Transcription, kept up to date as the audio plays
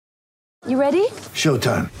You ready?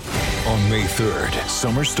 Showtime. On May 3rd,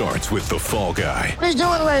 summer starts with The Fall Guy. Let's do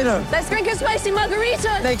it later. Let's drink a spicy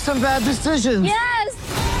margarita. Make some bad decisions.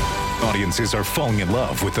 Yes! Audiences are falling in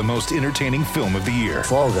love with the most entertaining film of the year.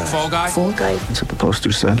 Fall Guy. Fall Guy? Fall Guy. That's what the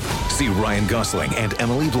poster said. See Ryan Gosling and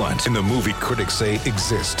Emily Blunt in the movie critics say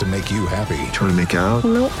exists to make you happy. Trying to make it out?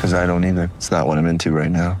 Nope. Because I don't either. It's not what I'm into right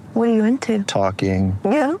now. What are you into? Talking.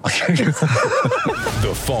 Yeah.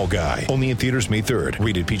 The Fall Guy. Only in theaters May 3rd.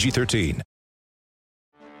 Rated PG-13.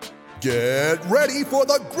 Get ready for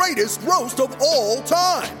the greatest roast of all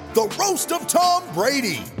time. The Roast of Tom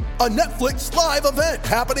Brady. A Netflix live event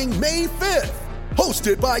happening May 5th.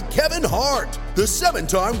 Hosted by Kevin Hart. The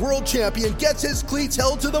 7-time world champion gets his cleats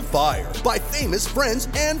held to the fire by famous friends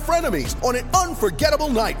and frenemies on an unforgettable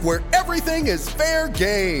night where everything is fair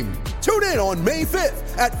game. Tune in on May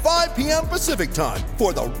 5th at 5 p.m. Pacific time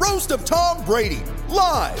for the Roast of Tom Brady.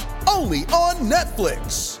 Live only on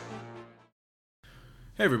Netflix.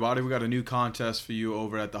 Hey everybody, we got a new contest for you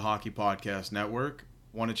over at the Hockey Podcast Network.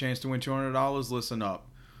 Want a chance to win $200? Listen up.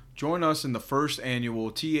 Join us in the first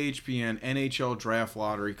annual THPN NHL Draft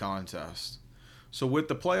Lottery Contest. So with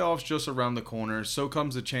the playoffs just around the corner, so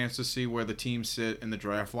comes a chance to see where the teams sit in the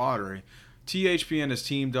draft lottery. THPN has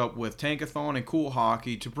teamed up with Tankathon and Cool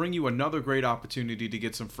Hockey to bring you another great opportunity to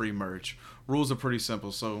get some free merch. Rules are pretty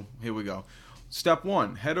simple, so here we go. Step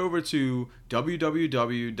 1, head over to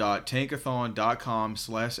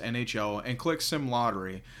www.tankathon.com/NHL and click Sim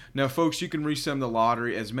Lottery. Now, folks, you can resim the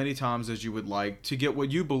lottery as many times as you would like to get what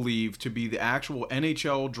you believe to be the actual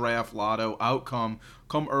NHL Draft Lotto outcome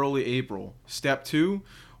come early April. Step 2,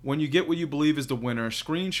 when you get what you believe is the winner,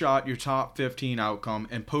 screenshot your top 15 outcome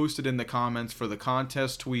and post it in the comments for the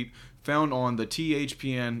contest tweet found on the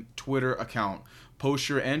THPN Twitter account. Post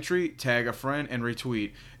your entry, tag a friend, and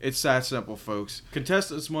retweet. It's that simple, folks.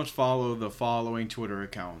 Contestants must follow the following Twitter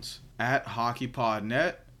accounts: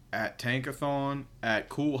 @HockeyPodNet, @Tankathon,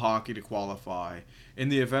 @CoolHockey to qualify. In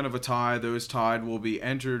the event of a tie, those tied will be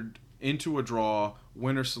entered into a draw,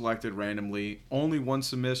 winner selected randomly. Only one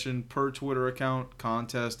submission per Twitter account.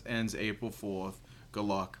 Contest ends April 4th. Good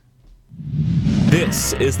luck.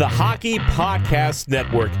 This is the Hockey Podcast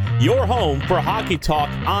Network, your home for hockey talk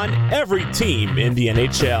on every team in the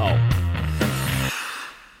NHL.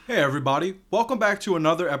 Hey everybody, welcome back to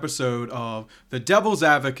another episode of the Devil's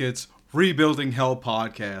Advocates Rebuilding Hell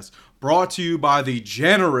podcast, brought to you by the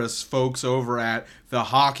generous folks over at the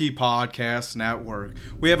Hockey Podcast Network.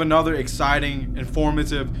 We have another exciting,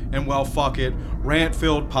 informative, and well, fuck it,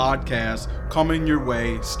 rant-filled podcast coming your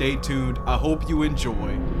way. Stay tuned. I hope you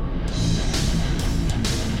enjoy.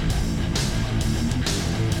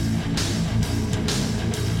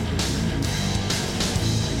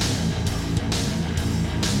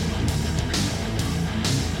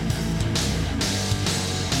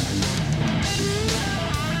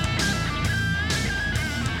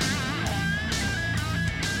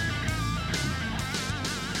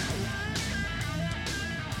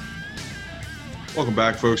 Welcome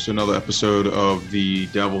back, folks, to another episode of the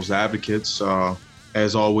Devil's Advocates.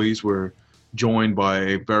 As always, we're joined by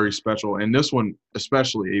a very special, and this one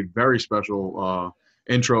especially, a very special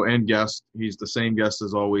intro and guest. He's the same guest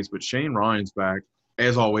as always, but Shane Ryan's back,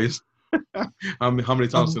 as always. How many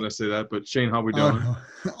times can I say that? But Shane, how we doing?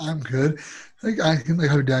 I'm good. I think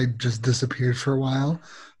how I just disappeared for a while.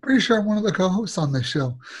 Pretty sure I'm one of the co-hosts on this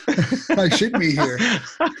show. I should be here.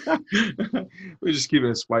 We're just keeping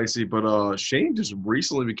it spicy. But Shane just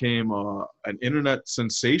recently became an internet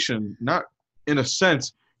sensation. Not in a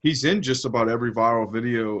sense. He's in just about every viral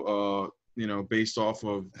video, based off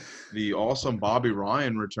of the awesome Bobby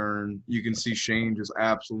Ryan return. You can see Shane just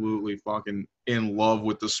absolutely fucking in love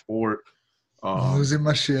with the sport. Losing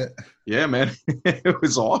my shit. Yeah, man. It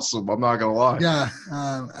was awesome. I'm not going to lie. Yeah.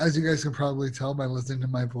 As you guys can probably tell by listening to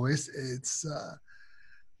my voice, I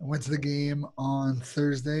went to the game on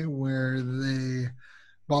Thursday where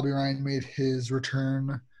Bobby Ryan made his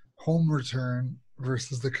home return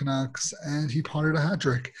versus the Canucks, and he potted a hat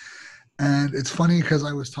trick. And it's funny because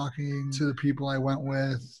I was talking to the people I went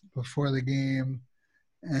with before the game,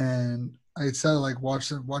 and I said,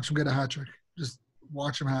 watch him get a hat trick. Just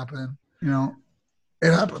watch him happen.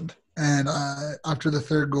 It happened. And after the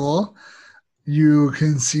third goal, you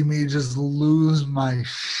can see me just lose my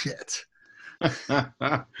shit. It's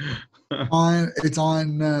the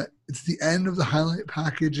end of the highlight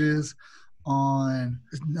packages on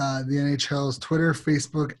the NHL's Twitter,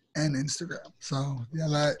 Facebook, and Instagram. So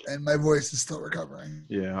yeah, and my voice is still recovering.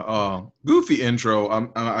 Yeah. Goofy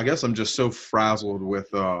intro. I guess I'm just so frazzled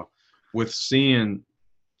with seeing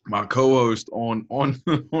my co-host on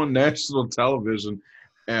national television.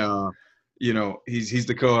 you know, he's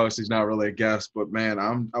the co-host. He's not really a guest, but man,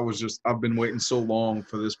 I've been waiting so long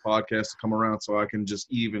for this podcast to come around so I can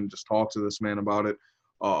just talk to this man about it.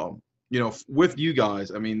 You know, with you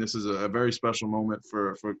guys, I mean, this is a very special moment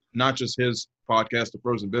for not just his podcast, The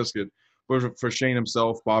Frozen Biscuit, but for Shane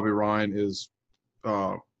himself. Bobby Ryan is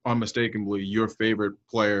unmistakably your favorite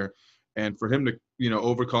player, and for him to, you know,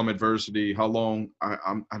 overcome adversity. How long?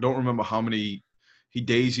 I don't remember how many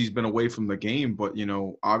days he's been away from the game, but, you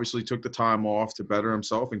know, obviously took the time off to better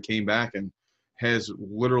himself and came back and has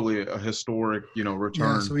literally a historic, you know,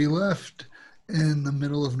 return. Yeah, so he left in the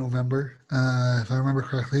middle of November. If I remember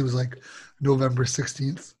correctly, it was like November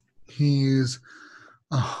 16th. He's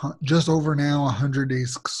just over now 100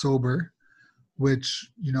 days sober, which,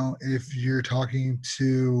 you know, if you're talking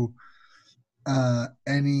to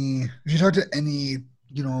any,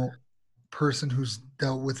 you know, person who's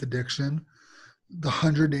dealt with addiction, the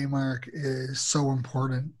 100-day mark is so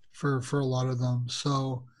important for a lot of them.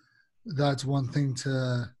 So that's one thing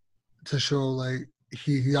to show, like,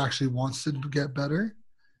 he actually wants to get better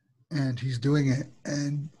and he's doing it.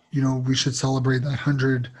 And, you know, we should celebrate that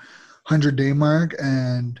 100-day mark,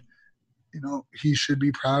 and, you know, he should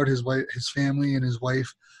be proud. His wife, his family and his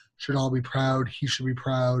wife should all be proud. He should be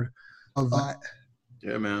proud of that.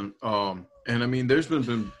 Yeah, man. And I mean, there's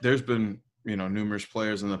been, you know, numerous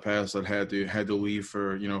players in the past that had to leave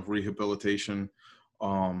for, you know, rehabilitation.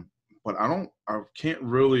 But I can't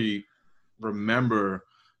really remember.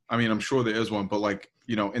 I mean, I'm sure there is one, but, like,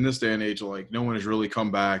 you know, in this day and age, like, no one has really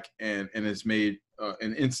come back and has made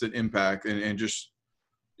an instant impact and just,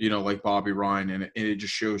 you know, like Bobby Ryan, and it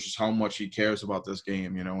just shows just how much he cares about this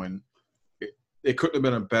game, you know, and it couldn't have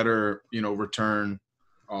been a better, you know, return.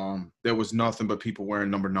 There was nothing but people wearing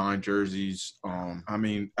number 9 jerseys. I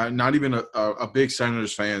mean, not even a big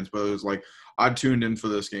Senators fans, but it was like I tuned in for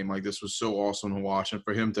this game. Like, this was so awesome to watch, and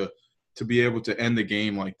for him to be able to end the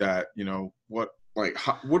game like that, you know,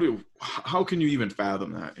 how can you even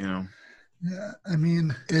fathom that, you know? Yeah, I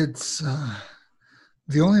mean, it's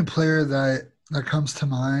the only player that comes to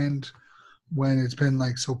mind when it's been,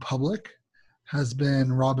 like, so public has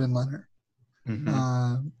been Robin Leonard.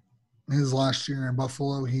 Mm-hmm. His last year in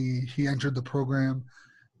Buffalo, he entered the program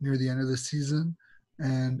near the end of the season,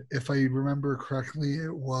 and if I remember correctly,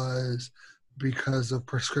 it was because of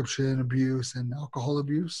prescription abuse and alcohol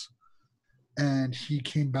abuse. And he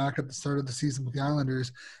came back at the start of the season with the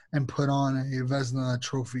Islanders and put on a Vezina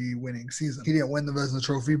Trophy winning season. He didn't win the Vezina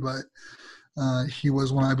Trophy, but I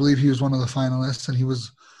believe he was one of the finalists, and he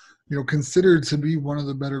was, you know, considered to be one of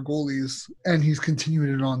the better goalies. And he's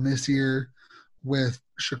continued it on this year with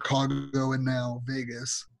Chicago and now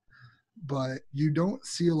Vegas. But you don't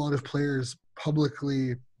see a lot of players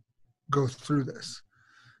publicly go through this.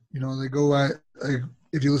 You know, they go at, like,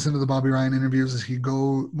 if you listen to the Bobby Ryan interviews,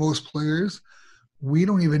 most players, we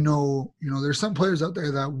don't even know, you know, there's some players out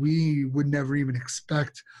there that we would never even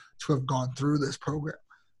expect to have gone through this program.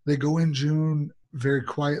 They go in June very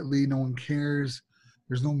quietly. No one cares.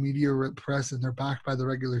 There's no media or press, and they're backed by the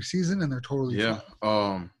regular season, and they're totally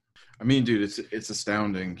fine. I mean, dude, it's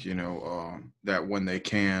astounding, you know, that when they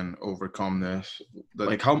can overcome this,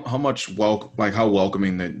 like how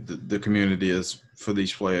welcoming the community is for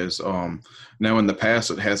these players. Now in the past,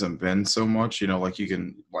 it hasn't been so much, you know, like you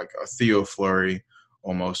can, like a Theo Fleury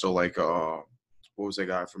almost, or like what was that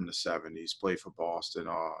guy from the 70s, played for Boston,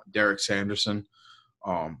 Derek Sanderson.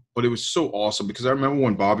 But it was so awesome because I remember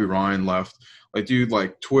when Bobby Ryan left, like, dude,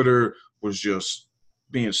 like, Twitter was just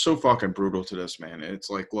being so fucking brutal to this man. It's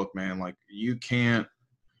like, look, man, like, you can't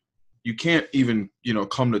even, you know,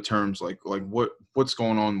 come to terms like what's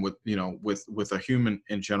going on with, you know, with a human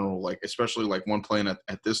in general, like, especially like one playing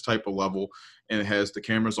at this type of level, and it has the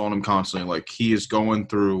cameras on him constantly. Like, he is going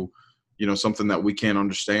through, you know, something that we can't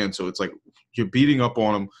understand. So it's like you're beating up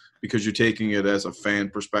on him because you're taking it as a fan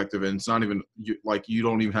perspective, and it's not even you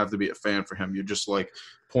don't even have to be a fan for him. You're just like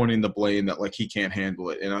pointing the blame that, like, he can't handle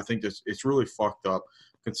it. And I think it's really fucked up,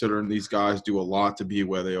 considering these guys do a lot to be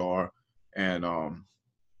where they are, and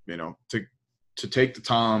you know, to take the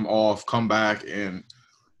time off, come back, and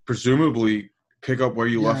presumably pick up where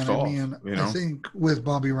you left off. I mean, you know? I think with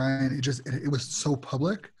Bobby Ryan, it was so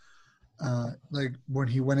public. Like, when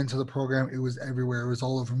he went into the program, it was everywhere. It was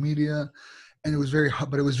all over media, and it was very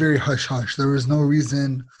hush hush. There was no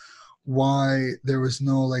reason why there was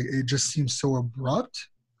no, like, it just seemed so abrupt.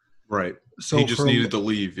 Right. So he just needed to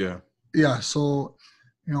leave. Yeah. Yeah. So,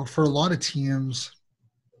 you know, for a lot of teams,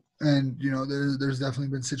 and, you know, there's definitely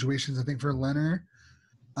been situations, I think, for Leonard,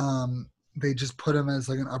 they just put him as,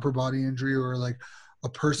 like, an upper body injury or, like, a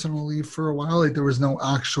personal leave for a while. Like, there was no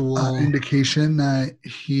actual indication that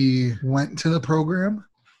he went to the program.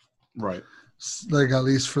 Right. like at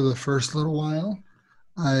least for the first little while.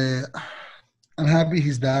 I'm happy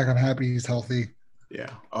he's back. I'm happy he's healthy.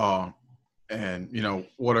 Yeah. And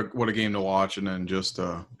what a game to watch, and then just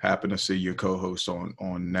happen to see your co-host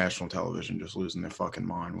on national television just losing their fucking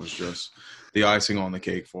mind was just the icing on the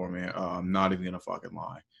cake for me. I'm not even gonna fucking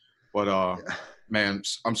lie, but man,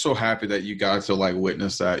 I'm so happy that you got to like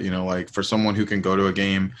witness that. Like for someone who can go to a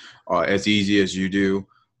game as easy as you do,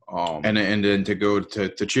 and then to go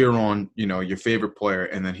to cheer on your favorite player,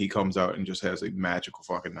 and then he comes out and just has a magical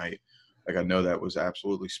fucking night. Like I know that was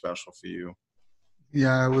absolutely special for you.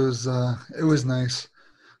 Yeah, it was nice.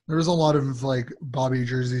 There was a lot of like Bobby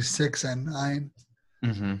jerseys 6 and 9.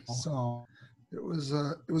 Mm-hmm. So it was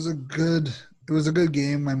a good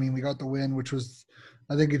game. I mean, we got the win, which was,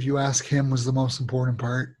 I think if you ask him, was the most important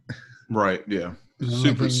part. Right. Yeah.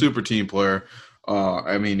 Super team player.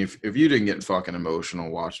 I mean, if you didn't get fucking emotional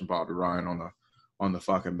watching Bobby Ryan on the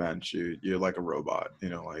fucking bench, you're like a robot.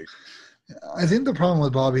 Like. I think the problem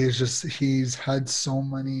with Bobby is just he's had so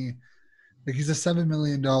many. Like he's a $7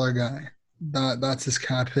 million guy. That's his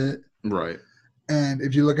cap hit. Right. And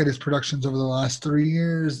if you look at his productions over the last 3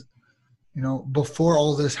 years, before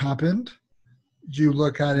all this happened, you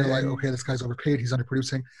look at it like, okay, this guy's overpaid, he's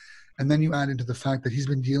underproducing. And then you add into the fact that he's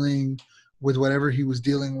been dealing with whatever he was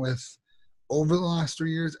dealing with over the last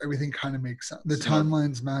 3 years, everything kind of makes sense. The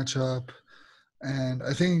timelines match up. And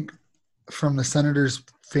I think from the Senators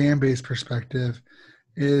fan base perspective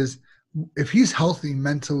is if he's healthy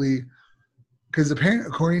mentally, because apparently,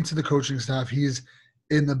 according to the coaching staff, he's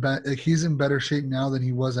in better shape now than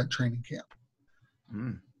he was at training camp.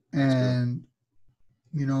 And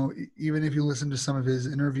even if you listen to some of his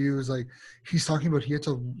interviews, like he's talking about, he had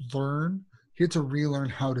to relearn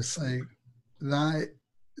how to say that.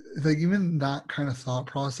 Like even that kind of thought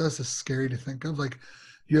process is scary to think of. Like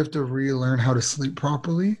you have to relearn how to sleep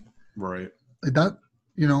properly. Right. Like that,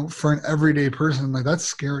 for an everyday person, like that's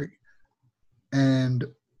scary. And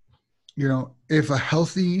if a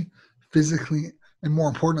healthy, physically, and more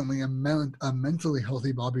importantly, a mentally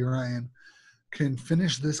healthy Bobby Ryan can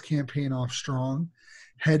finish this campaign off strong,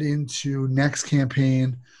 head into next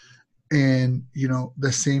campaign, and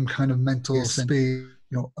the same kind of mental space,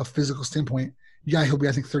 a physical standpoint. Yeah, he'll be,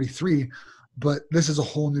 I think, 33, but this is a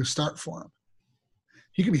whole new start for him.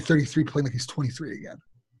 He could be 33 playing like he's 23 again.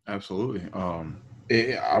 Absolutely. I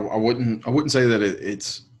wouldn't say that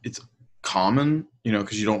it's common,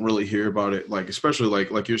 because you don't really hear about it, like especially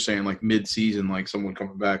like you're saying, like mid-season, like someone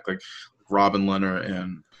coming back like Robin Leonard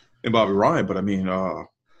and Bobby Ryan. But I mean,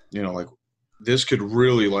 like this could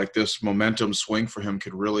really, like this momentum swing for him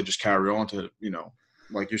could really just carry on to,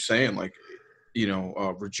 like you're saying, like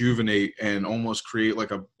rejuvenate and almost create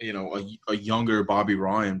like a younger Bobby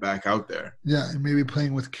Ryan back out there. Yeah, and maybe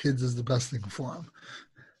playing with kids is the best thing for him.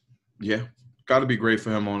 Yeah, got to be great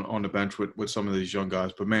for him on the bench with some of these young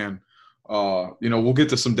guys. But man, we'll get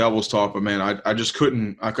to some Devils talk. But man, I just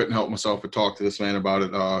couldn't help myself but talk to this man about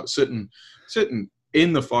it. Sitting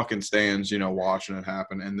in the fucking stands, watching it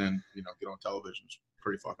happen, and then get on television is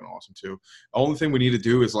pretty fucking awesome too. The only thing we need to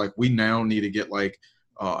do is like we now need to get like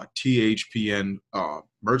THPN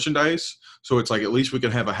merchandise, so it's like at least we can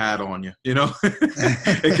have a hat on you, in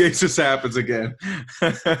case this happens again.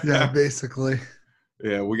 Yeah, basically.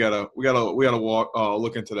 Yeah, we gotta walk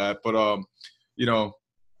look into that. But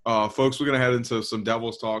folks, we're gonna head into some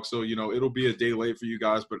Devils talk. So it'll be a day late for you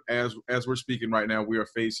guys, but as we're speaking right now, we are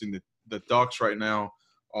facing the Ducks right now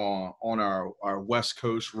on our West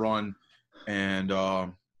Coast run, and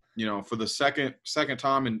for the second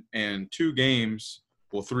time in 2 games.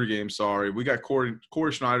 Well, 3 games, sorry. We got Corey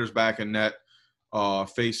Schneider's back in net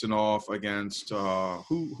facing off against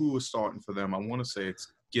who was starting for them? I want to say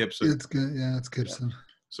it's Gibson. It's good. Yeah, it's Gibson. Yeah.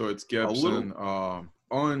 So it's Gibson.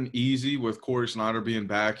 Uneasy with Corey Schneider being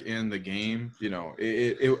back in the game.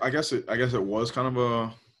 I guess it was kind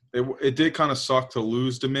of it did kind of suck to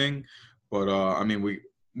lose Domingue, but I mean we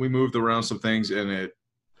moved around some things and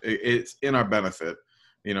it's in our benefit.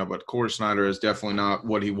 But Corey Schneider is definitely not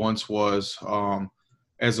what he once was.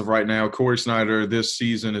 As of right now, Corey Schneider this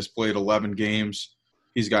season has played 11 games.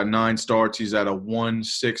 He's got 9 starts. He's at a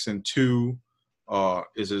 1-6-2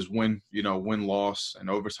 is his win-loss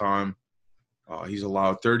and overtime. He's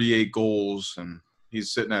allowed 38 goals, and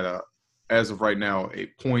he's sitting at as of right now, a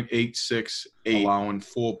 .868, allowing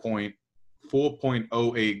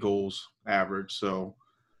 4.08 goals average. So,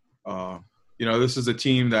 this is a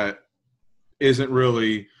team that isn't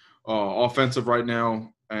really offensive right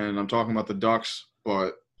now, and I'm talking about the Ducks.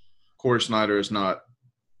 But Corey Schneider is not,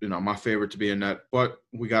 my favorite to be in net. But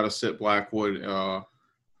we got to sit Blackwood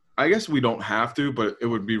I guess we don't have to, but it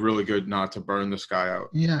would be really good not to burn this guy out.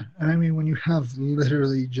 Yeah, and I mean, when you have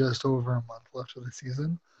literally just over a month left of the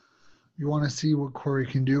season, you want to see what Corey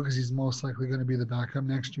can do because he's most likely going to be the backup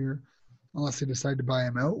next year, unless they decide to buy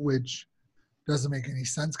him out, which doesn't make any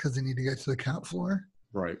sense because they need to get to the cap floor.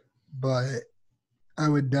 Right. But I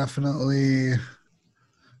would definitely,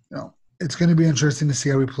 it's going to be interesting to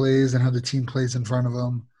see how he plays and how the team plays in front of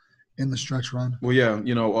him in the stretch run. Well, yeah,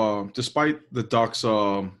 despite the Ducks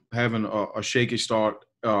having a shaky start,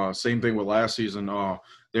 same thing with last season,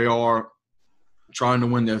 they are trying to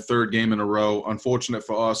win their third game in a row. Unfortunate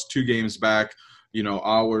for us, 2 games back,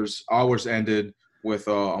 ours ended with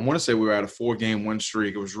I want to say we were at a 4-game win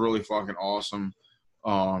streak. It was really fucking awesome.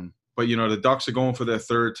 But the Ducks are going for their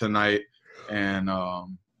third tonight, and I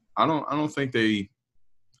don't think they.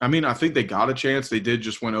 I mean, I think they got a chance. They did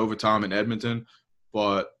just win overtime in Edmonton,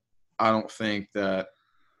 but I don't think that.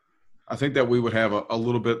 I think that we would have a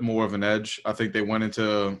little bit more of an edge. I think they went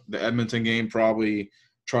into the Edmonton game probably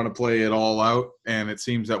trying to play it all out, and it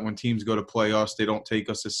seems that when teams go to play us, they don't take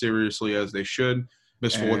us as seriously as they should.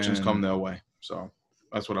 Misfortunes come their way. So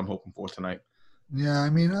that's what I'm hoping for tonight. Yeah, I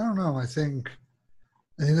mean, I don't know. I think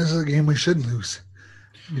this is a game we should lose.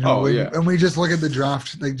 And we just look at the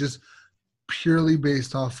draft, like just purely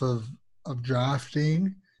based off of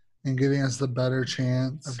drafting and giving us the better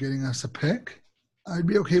chance of getting us a pick. I'd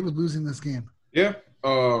be okay with losing this game. Yeah.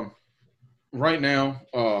 Right now,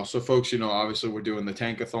 so folks, obviously we're doing the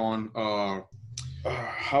Tankathon.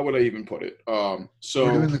 How would I even put it? So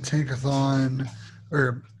we're doing the Tankathon,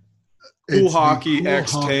 or Cool Hockey Cool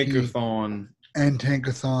X Hockey Tankathon and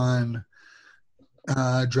Tankathon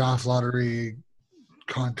draft lottery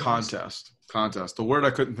contest. The word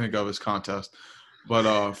I couldn't think of is contest.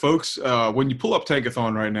 But folks, when you pull up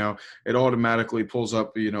Tankathon right now, it automatically pulls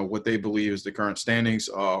up, what they believe is the current standings.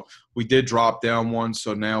 We did drop down one,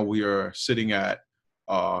 so now we are sitting at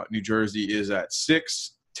New Jersey is at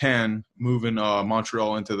 6-10, moving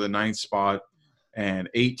Montreal into the 9th spot, and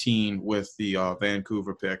 18 with the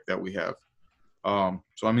Vancouver pick that we have.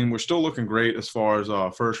 So I mean, we're still looking great as far as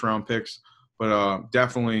first round picks, but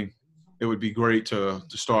definitely it would be great to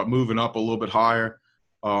start moving up a little bit higher.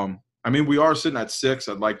 I mean, we are sitting at 6.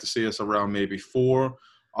 I'd like to see us around maybe 4.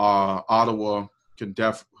 Ottawa can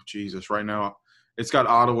Jesus, right now it's got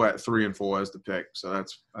Ottawa at 3 and 4 as the pick. So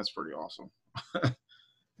that's pretty awesome.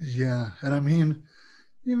 Yeah. And I mean,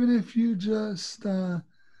 even if you just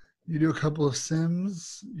you do a couple of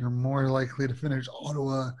sims, you're more likely to finish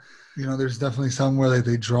Ottawa. There's definitely some where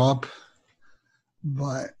they drop.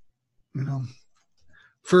 But,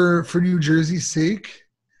 for New Jersey's sake,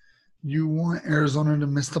 you want Arizona to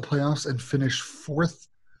miss the playoffs and finish 4th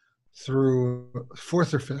or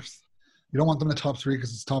 5th. You don't want them in the top 3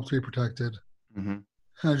 because it's top 3 protected. Mm-hmm.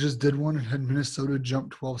 I just did one and had Minnesota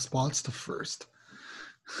jump 12 spots to 1st.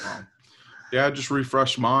 Wow. Yeah, I just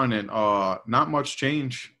refreshed mine and not much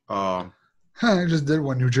change. I just did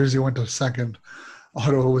one. New Jersey went to 2nd.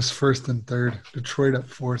 Ottawa was 1st and 3rd. Detroit at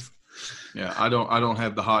 4th. Yeah, I don't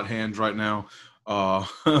have the hot hands right now.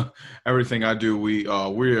 Everything I do, we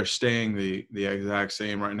are staying the exact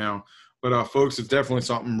same right now. But folks, it's definitely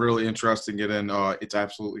something really interesting to get in. It's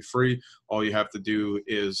absolutely free. All you have to do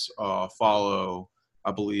is follow,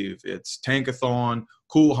 I believe it's Tankathon,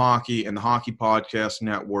 Cool Hockey, and the Hockey Podcast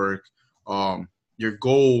Network. Your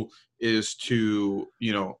goal is to,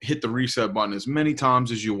 hit the reset button as many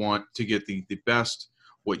times as you want to get the best,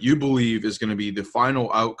 what you believe is going to be the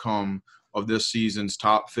final outcome of this season's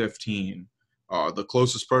top 15. The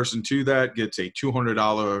closest person to that gets a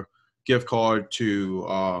 $200 gift card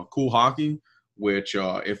to Cool Hockey, which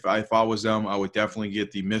if I was them, I would definitely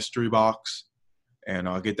get the mystery box and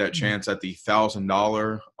get that chance at the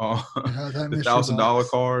 $1,000 $1,000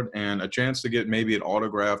 card and a chance to get maybe an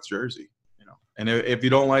autographed jersey. And if you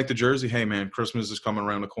don't like the jersey, hey man, Christmas is coming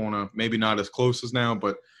around the corner. Maybe not as close as now,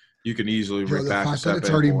 but you can easily rip back. The fact that it's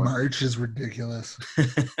already March is ridiculous.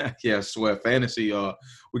 Yeah, swear fantasy.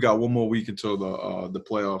 We got one more week until the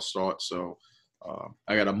playoffs start, so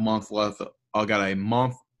I got a month left. I got a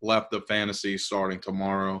month left of fantasy starting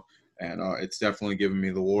tomorrow, and it's definitely giving me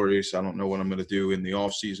the worries. I don't know what I'm going to do in the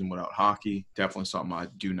off season without hockey. Definitely something I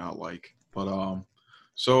do not like. But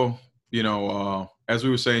so as we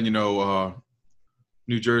were saying,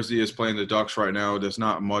 New Jersey is playing the Ducks right now. There's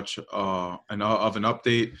not much of an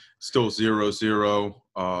update. Still 0-0.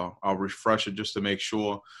 I'll refresh it just to make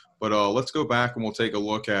sure. But let's go back and we'll take a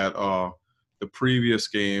look at the previous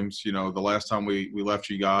games. The last time we left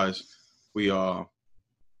you guys, we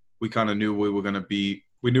kind of knew we were going to beat.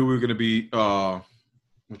 We knew we were going to beat the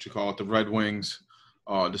Red Wings.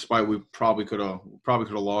 Despite we probably could have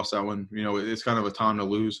lost that one. You know, it's kind of a time to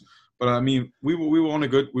lose. But I mean, we were on a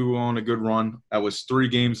good run. That was 3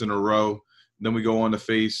 games in a row. Then we go on to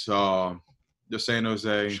face the San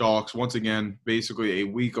Jose Sharks once again, basically a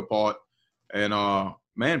week apart, and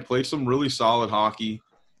played some really solid hockey.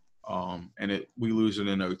 And we lose it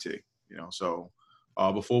in OT. You know, so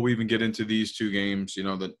before we even get into these 2 games, you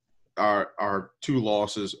know that our 2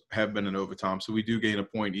 losses have been in overtime, so we do gain a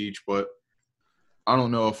point each, but I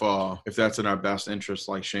don't know if that's in our best interest,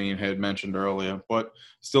 like Shane had mentioned earlier. But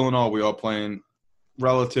still in all, we are playing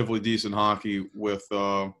relatively decent hockey with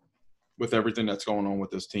everything that's going on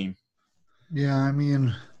with this team. Yeah, I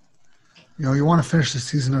mean, you know, you want to finish the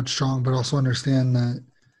season out strong, but also understand that,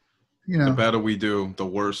 you know, the better we do, the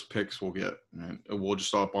worse picks we'll get, and we'll just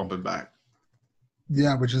start bumping back.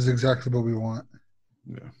 Yeah, which is exactly what we want.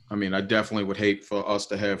 Yeah, I mean, I definitely would hate for us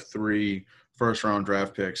to have 3 first-round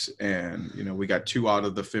draft picks, and you know, we got 2 out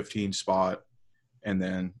of the 15 spot, and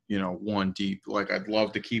then, you know, 1 deep. Like, I'd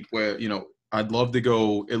love to keep I'd love to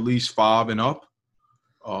go at least 5 and up.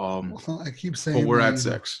 Well, I keep saying, but we're at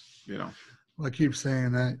 6. You know, well, I keep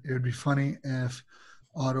saying that it would be funny if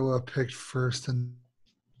Ottawa picked 1st and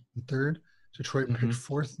 3rd, Detroit picked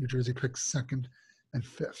 4th, New Jersey picked 2nd and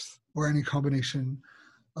 5th, or any combination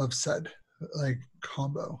of said like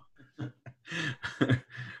combo.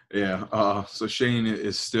 Yeah. So Shane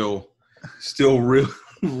is still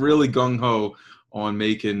really gung ho on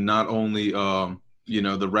making not only you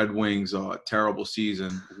know, the Red Wings terrible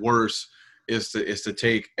season worse is to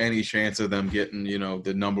take any chance of them getting, you know,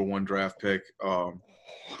 the number 1 draft pick. And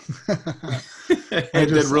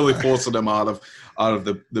then really forcing them out of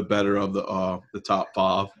the better of the top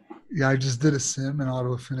 5. Yeah, I just did a sim and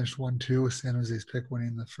Ottawa finished 1-2 with San Jose's pick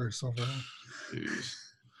winning the 1st overall. Jeez.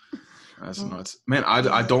 That's nuts. Man,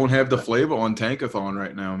 I don't have the flavor on Tankathon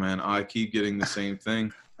right now, man. I keep getting the same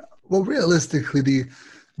thing. Well, realistically,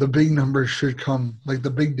 the big numbers should come, like the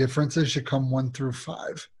big differences should come 1 through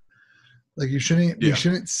 5. Like you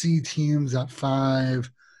shouldn't see teams at 5,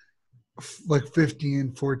 like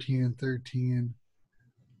 15, 14, and 13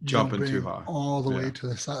 jumping too high all the way to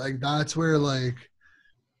the side. Like that's where like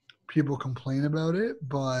people complain about it,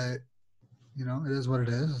 but you know, it is what it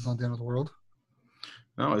is. It's not the end of the world.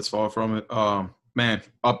 No, it's far from it. Man,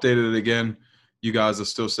 updated it again. You guys are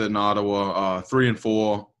still sitting Ottawa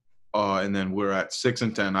 3-4, and then we're at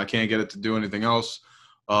 6-10. I can't get it to do anything else,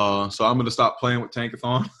 so I'm going to stop playing with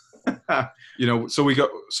Tankathon. You know, so we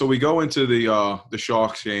go into the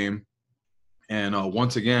Sharks game, and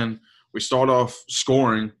once again we start off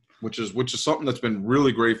scoring, which is something that's been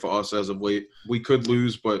really great for us as of late. We could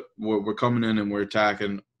lose, but we're coming in and we're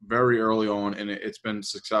attacking very early on, and it's been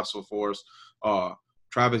successful for us.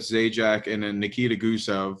 Travis Zajac and then Nikita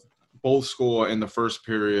Gusev both score in the first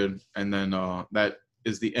period, and then that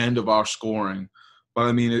is the end of our scoring. But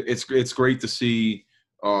I mean, it's great to see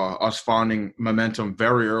us finding momentum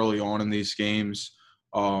very early on in these games.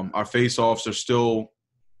 Our face-offs are still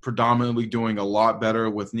predominantly doing a lot better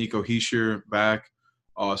with Nico Hischier back,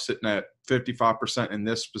 sitting at 55% in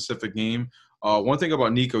this specific game. One thing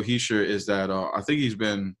about Nico Hischier is that I think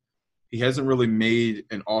he hasn't really made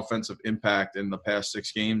an offensive impact in the past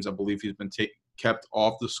 6 games. I believe he's been kept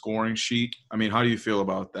off the scoring sheet. I mean, how do you feel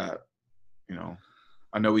about that? You know,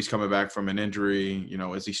 I know he's coming back from an injury. You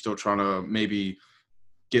know, is he still trying to maybe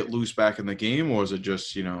get loose back in the game, or is it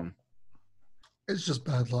just, you know? It's just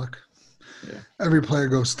bad luck. Yeah. Every player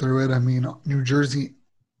goes through it. I mean, New Jersey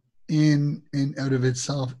in and out of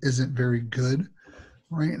itself isn't very good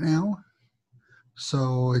right now.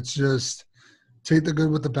 So it's just take the good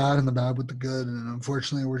with the bad and the bad with the good. And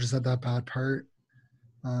unfortunately, we're just at that bad part.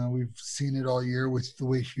 We've seen it all year with the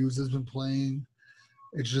way Hughes has been playing.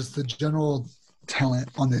 It's just the general talent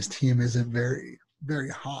on this team isn't very, very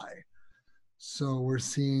high. So we're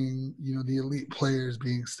seeing, you know, the elite players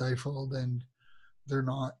being stifled, and they're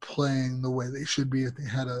not playing the way they should be if they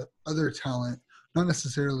had other talent, not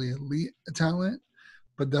necessarily elite talent,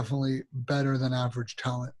 but definitely better than average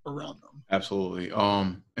talent around them. Absolutely.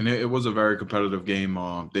 And it was a very competitive game.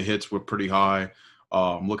 The hits were pretty high.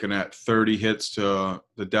 Looking at 30 hits to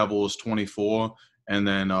the Devils 24. And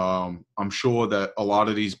then I'm sure that a lot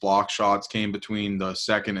of these block shots came between the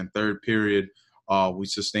second and third period. We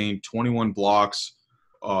sustained 21 blocks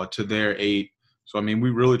to their 8. So, I mean, we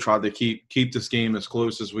really tried to keep this game as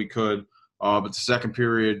close as we could. But the second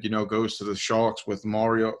period, you know, goes to the Sharks with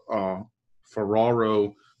Mario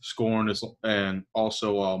Ferraro scoring and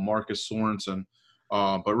also Marcus Sorensen.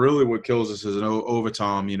 But really what kills us is an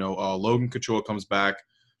overtime. You know, Logan Couture comes back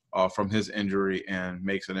from his injury and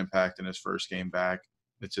makes an impact in his first game back.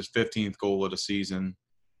 It's his 15th goal of the season.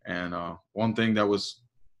 And one thing that was,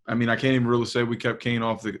 I mean, I can't even really say we kept Kane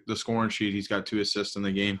off the scoring sheet. He's got 2 assists in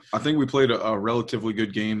the game. I think we played a relatively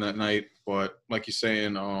good game that night, but like you're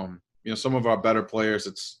saying, some of our better players,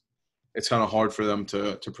 it's kind of hard for them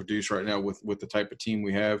to produce right now with the type of team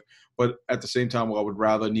we have. But at the same time, I would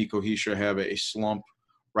rather Nico Hischier have a slump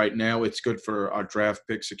right now. It's good for our draft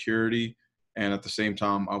pick security. And at the same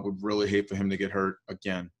time, I would really hate for him to get hurt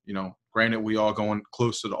again. Granted, we are going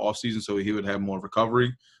close to the offseason, so he would have more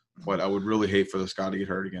recovery. But I would really hate for this guy to get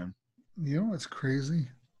hurt again. You know what's crazy?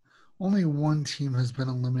 Only one team has been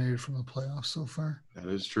eliminated from the playoffs so far. That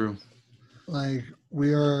is true. Like,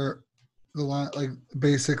 we are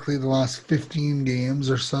basically the last 15 games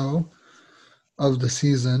or so of the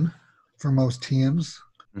season for most teams.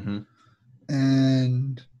 Mm-hmm.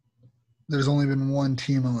 And there's only been one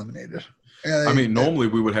team eliminated. I mean, normally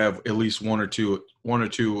we would have at least one or two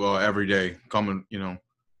every day coming,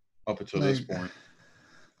 up until this point.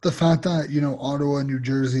 The fact that, Ottawa and New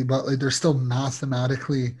Jersey, but they're still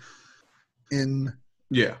mathematically in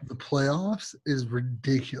the playoffs is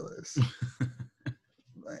ridiculous.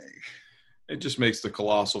 It just makes the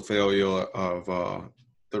colossal failure of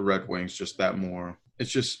the Red Wings just that more. It's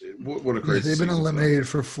just what a crazy. They've been eliminated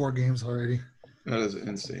for 4 games already. That is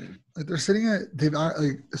insane. They're sitting at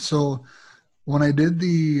so when I did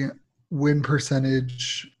the win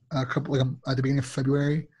percentage at the beginning of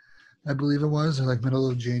February, I believe it was, or middle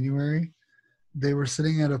of January, they were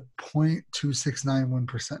sitting at a .269 win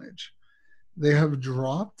percentage. They have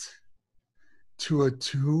dropped to a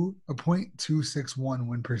 .261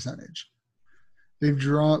 win percentage. They've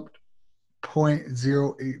dropped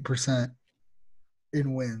 0.08%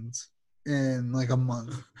 in wins in a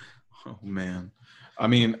month. Oh man, I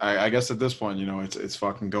mean, I guess at this point, it's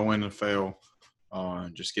fucking go in and fail,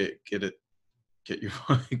 and just get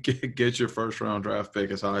your first round draft pick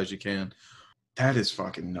as high as you can. That is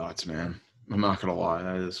fucking nuts, man. I'm not gonna lie,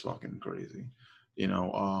 that is fucking crazy.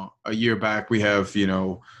 A year back we have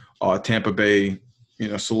Tampa Bay,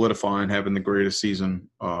 solidifying having the greatest season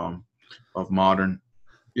of modern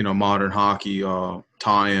hockey,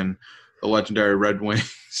 tying the legendary Red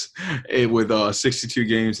Wings with 62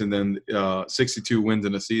 games and then 62 wins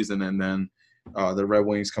in a season, and then the Red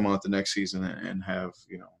Wings come out the next season and have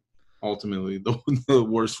ultimately the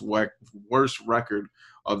worst record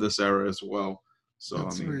of this era as well. So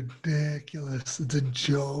that's ridiculous. It's a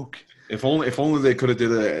joke. If only they could have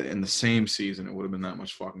did it in the same season, it would have been that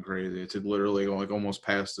much fucking crazy. It's literally almost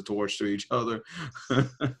pass the torch to each other.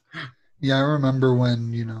 Yeah, I remember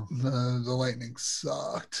when the Lightning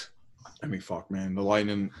sucked. I mean, fuck, man. The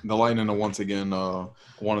Lightning are once again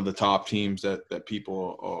one of the top teams that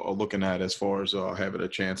people are looking at as far as having a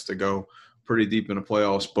chance to go pretty deep in the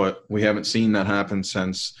playoffs. But we haven't seen that happen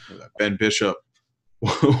since Ben Bishop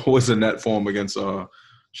was in net form against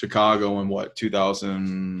Chicago in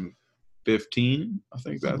 2015, I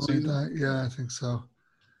think that season. Yeah, I think so.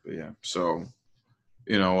 But yeah, so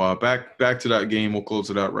back to that game. We'll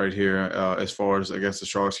close it out right here. As far as against the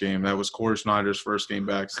Sharks game, that was Corey Schneider's first game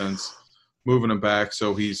back since moving him back.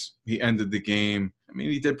 So he ended the game. I mean,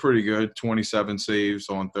 he did pretty good. 27 saves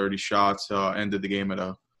on 30 shots. Ended the game at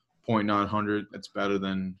a .900. That's better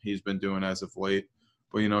than he's been doing as of late.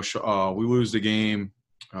 But we lose the game.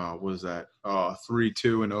 What is that?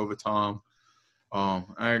 3-2 in overtime.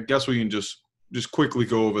 I guess we can just quickly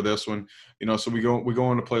go over this one. So we go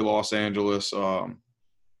on to play Los Angeles. I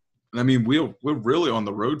mean, we're really on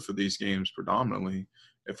the road for these games predominantly,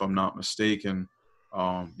 if I'm not mistaken.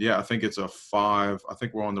 I think it's a 5. I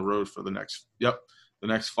think we're on the road for the next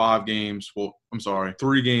 5 games. Well, I'm sorry,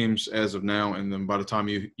 3 games as of now, and then by the time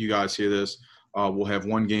you guys hear this, we'll have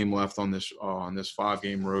 1 game left on this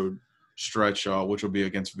 5-game road stretch, which will be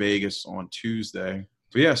against Vegas on Tuesday.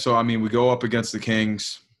 But yeah, so I mean, we go up against the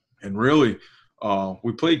Kings, and really,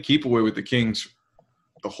 we played keep away with the Kings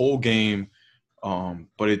the whole game,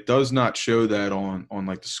 but it does not show that on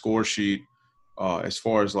the score sheet. As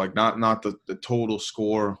far as not the total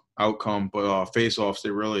score outcome, but face-offs, they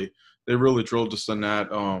really drilled us on that.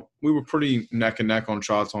 We were pretty neck and neck on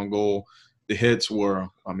shots on goal. The hits were,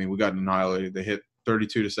 we got annihilated. They hit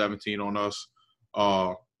 32-17 on us.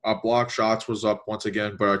 Our block shots was up once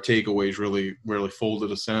again, but our takeaways really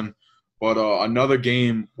folded us in. But another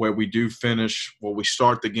game where we do finish, we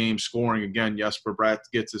start the game scoring again. Jesper Bratt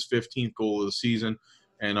gets his 15th goal of the season,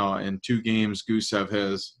 and in 2 games, Gusev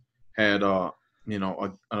has had a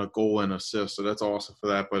goal and assist, so that's awesome for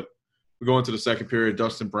that. But we go into the second period,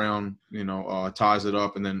 Dustin Brown, ties it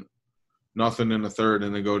up, and then nothing in the third,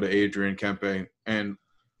 and then go to Adrian Kempe and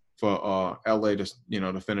for LA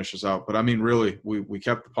to finish us out. But I mean, really, we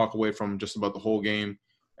kept the puck away from just about the whole game,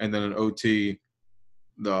 and then an OT,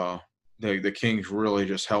 the Kings really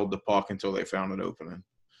just held the puck until they found an opening.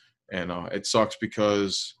 And it sucks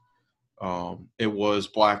because it was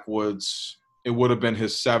Blackwood's – it would have been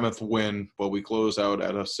his 7th win, but we closed out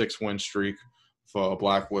at a 6-win streak for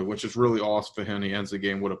Blackwood, which is really awesome for him. He ends the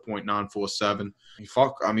game with a .947.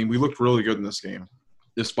 We looked really good in this game,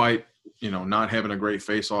 despite, not having a great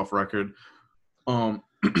face-off record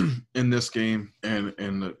in this game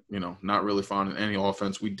and not really finding any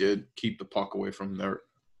offense. We did keep the puck away from there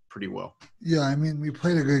pretty well. Yeah, we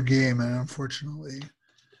played a good game, and unfortunately,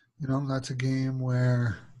 that's a game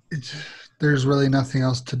where there's really nothing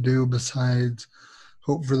else to do besides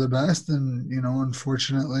hope for the best. And,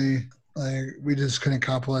 unfortunately, we just couldn't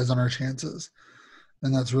capitalize on our chances.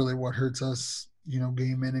 And that's really what hurts us,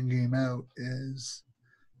 game in and game out, is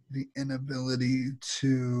the inability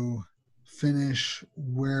to finish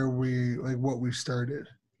where what we started.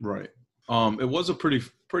 Right. It was a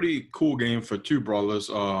pretty cool game for two brothers.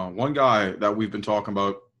 One guy that we've been talking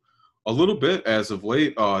about a little bit as of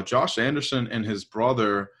late, Josh Anderson and his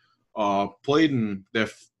brother played in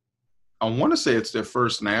I want to say it's their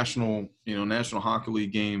first National Hockey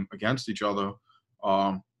League game against each other.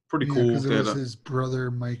 Pretty cool. Because it was his brother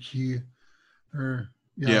Mikey,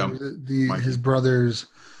 Mikey. His brother's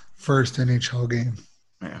first NHL game.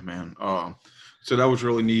 Yeah, man. So that was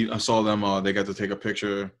really neat. I saw them. They got to take a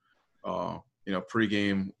picture.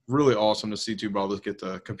 Pregame. Really awesome to see two brothers get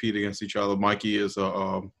to compete against each other. Mikey is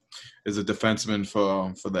a defenseman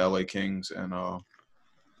for the LA Kings, and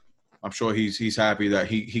I'm sure he's happy that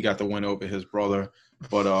he got the win over his brother.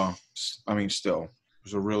 But still, it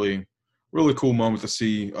was a really, really cool moment to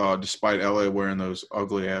see. Despite LA wearing those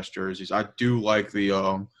ugly ass jerseys, I do like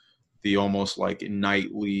the almost like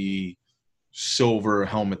nightly silver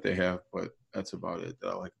helmet they have, but that's about it that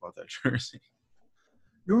I like about that jersey.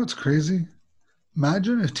 You know what's crazy?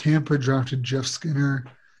 Imagine if Tampa drafted Jeff Skinner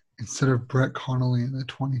instead of Brett Connolly in the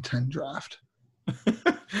 2010 draft.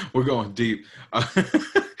 We're going deep.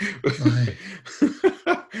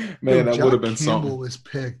 Man, that would have been Campbell something. Was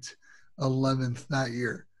picked 11th that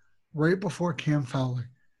year, right before Cam Fowler.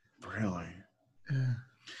 Really? Yeah.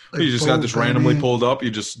 You just got this randomly pulled up.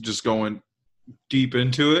 You just going deep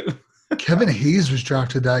into it. Kevin Hayes was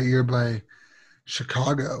drafted that year by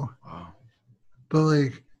Chicago. Wow. But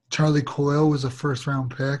Charlie Coyle was a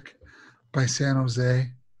first-round pick by San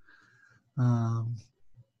Jose.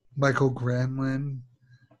 Michael Granlund,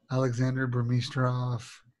 Alexander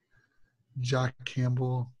Burmistrov, Jack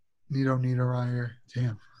Campbell, Nito Niederreiter,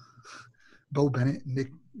 Bo Bennett, Nick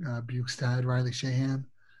Bukestad, Riley Shahan,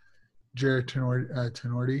 Jared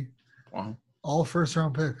Tenorti. Wow. All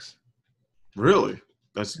first-round picks. Really?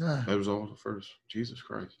 That was all the first. Jesus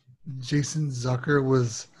Christ. Jason Zucker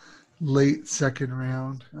was late second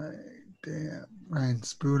round. Damn. Ryan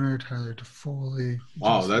Spooner, Tyler Toffoli.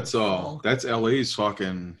 Wow, that's LA's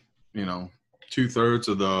fucking, 2/3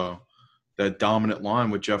 of that dominant line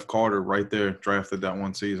with Jeff Carter right there, drafted that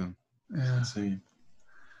one season. Yeah. That's insane.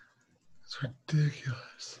 It's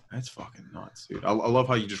ridiculous. That's fucking nuts, dude. I love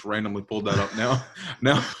how you just randomly pulled that up now.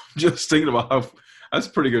 Now I'm just thinking about how that's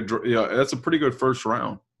pretty good. Yeah, that's a pretty good first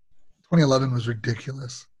round. 2011 was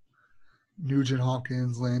ridiculous. Nugent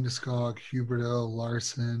Hopkins, Landeskog, Huberdeau,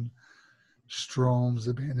 Larson, Strome,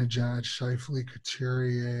 Zibanejad, Scheifele,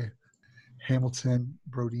 Couturier, Hamilton,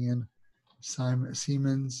 Brodin,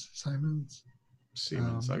 Siemens,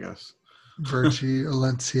 I guess. Virchie,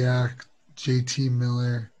 Oleksiak, JT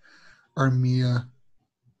Miller, Armia,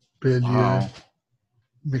 Billiard,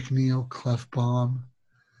 McNeil, Clefbaum,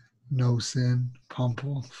 Nosen,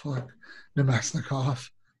 Pumpel, Nemesnikov,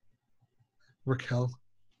 Raquel.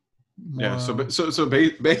 Yeah, so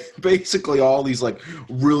basically all these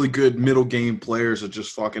really good middle game players are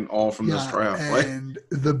just fucking all from this draft. And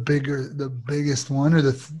the biggest one, or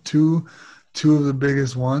the two of the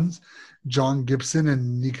biggest ones, John Gibson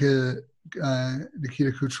and Nikita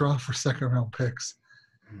Kucherov were second round picks.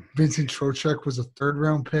 Vincent Trocheck was a third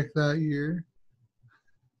round pick that year.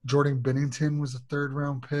 Jordan Binnington was a third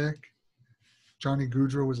round pick. Johnny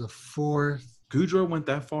Gaudreau was a fourth. Gaudreau went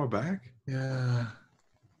that far back? Yeah.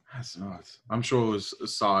 That's nuts. I'm sure it was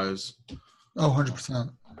size. Oh,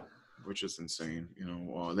 100%. Which is insane.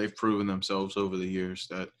 They've proven themselves over the years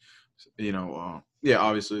that,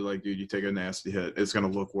 obviously, dude, you take a nasty hit, it's going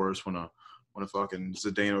to look worse when a fucking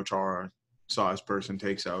Zdeno Chara size person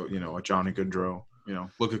takes out, a Johnny Gaudreau.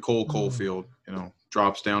 Look at Cole Caulfield,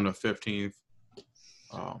 drops down to 15th.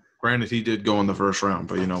 Granted, he did go in the first round,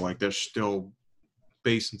 but, there's still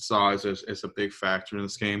base and size is a big factor in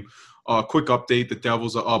this game. Quick update, the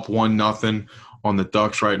Devils are up 1-0 on the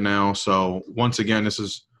Ducks right now. So, once again, this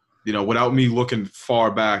is without me looking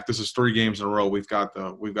far back, this is 3 games in a row. We've got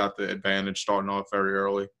the advantage starting off very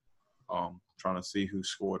early. Trying to see who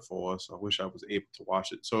scored for us. I wish I was able to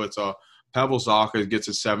watch it. So it's Pavel Zacha gets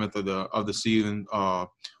his 7th of the season,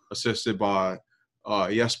 assisted by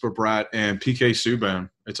Jesper Bratt and PK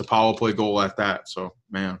Subban. It's a power play goal at that. So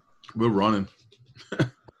man, we're running.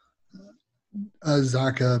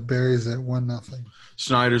 Zacha buries it 1-0.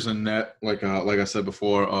 Snyder's in net, like I said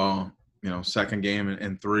before. Second game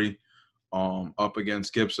in 3, up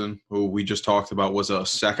against Gibson, who we just talked about was a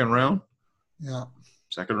second round. Yeah.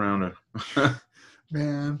 Second rounder.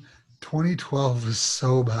 Man, 2012 was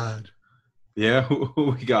so bad. Yeah,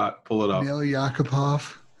 who we got? Pull it up. Neil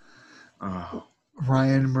Yakupov, Oh.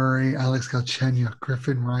 Ryan Murray, Alex Galchenyuk,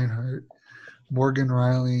 Griffin Reinhart, Morgan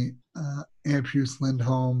Riley, Ampius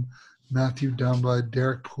Lindholm, Matthew Dumba,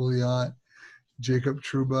 Derek Pouliot, Jacob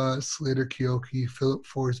Trouba, Slater Kioki, Philip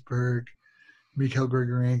Forsberg, Mikhail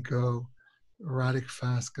Grigorenko, Radek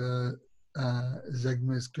Faska,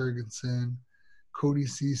 Zegmas Girgensson, Cody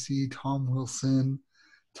Ceci, Tom Wilson,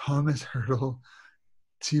 Thomas Hurdle,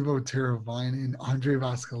 Teuvo Teravainen, Andre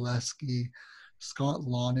Vasilevsky, Scott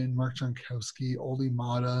Laughton, Mark Jankowski, Oli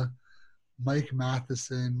Mata, Mike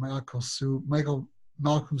Matheson, Malcolm Subban,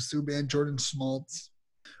 Jordan Schmaltz,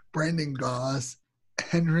 Brandon Goss,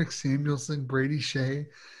 Henrik Samuelsson, Brady Shea,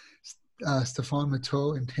 Stefan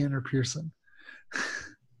Matteau, and Tanner Pearson.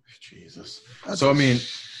 Jesus. So, I mean,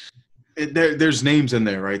 there's names in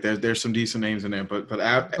there, right? There's some decent names in there, but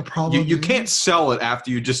you can't sell it after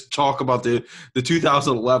you just talk about the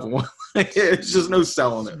 2011 one. It's just no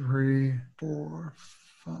selling it. 3, 4,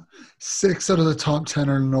 5, 6 out of the top 10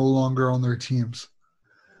 are no longer on their teams.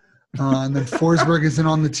 And then Forsberg isn't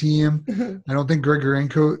on the team. I don't think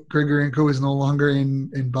Grigorenko is no longer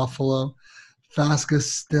in Buffalo.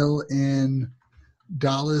 Faska's still in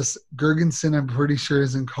Dallas. Girgensson, I'm pretty sure,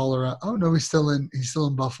 is in Colorado. Oh no, he's still in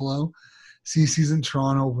Buffalo. Cece's in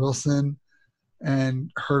Toronto. Wilson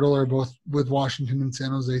and Hurdle are both with Washington and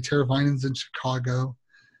San Jose. Teravainen's in Chicago,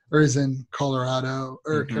 or is in Colorado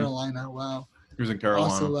or Carolina. Wow, he was in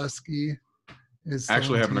Carolina. Vasilevsky is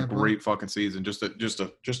actually having Tampa. a great fucking season. Just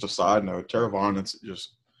a side note, Teravainen's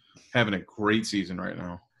just having a great season right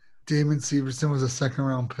now. Damon Severson was a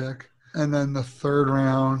 2nd-round pick. And then the 3rd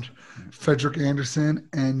round, Frederick Anderson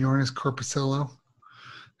and Jonas Corpusilo.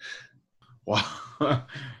 Wow.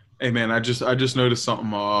 Hey man, I just noticed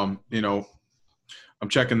something. I'm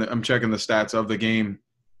checking the stats of the game,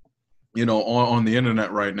 on the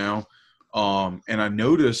internet right now. And I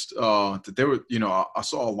noticed that there were, I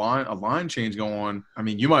saw a line change go on. I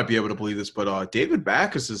mean, you might be able to believe this, but David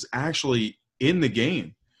Backes is actually in the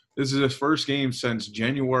game. This is his first game since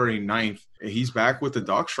January 9th. He's back with the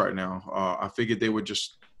Ducks right now. I figured they would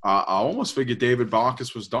just I almost figured David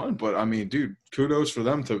Backes was done. But, I mean, dude, kudos for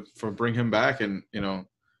them for bring him back and,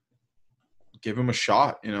 give him a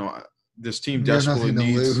shot. This team desperately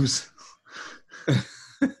needs –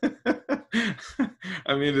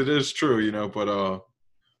 I mean, it is true, but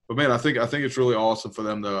man, I think it's really awesome for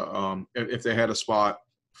them to if they had a spot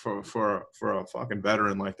for a fucking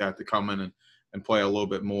veteran like that to come in and play a little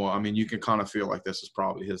bit more. I mean, you can kind of feel like this is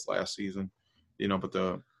probably his last season, but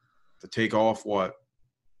the take off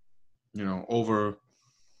over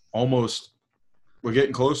almost we're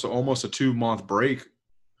getting close to almost a 2-month break,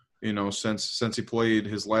 since he played.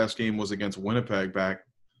 His last game was against Winnipeg back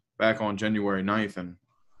on January 9th. And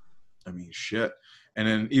I mean, shit. And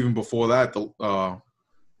then even before that,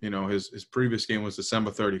 his previous game was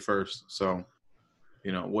December 31st. So,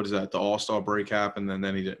 what is that? The All-Star break happened, and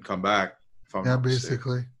then he didn't come back. Yeah,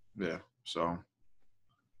 basically. Yeah. So,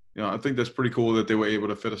 I think that's pretty cool that they were able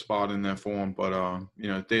to fit a spot in there for him. But,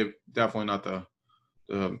 they're definitely not the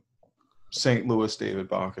St. Louis David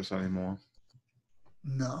Backes anymore.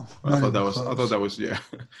 No. I thought that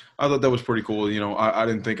was pretty cool. I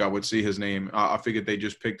didn't think I would see his name. I figured they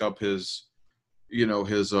just picked up his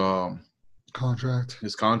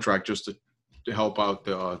contract just to help out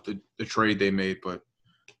the trade they made. But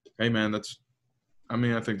hey, man, I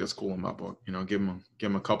think that's cool in my book. Give him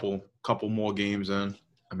a couple more games in.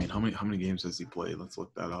 I mean, how many games has he played? Let's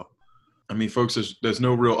look that up. I mean, folks, there's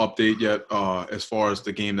no real update yet as far as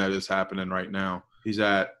the game that is happening right now. He's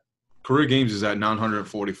at career games is at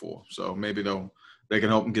 944. So maybe they can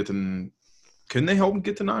help him get to. Can they help him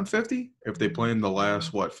get to 950 if they play in the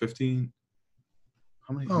last 15?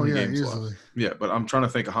 How many games easily. left? Yeah, but I'm trying to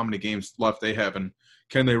think of how many games left they have, and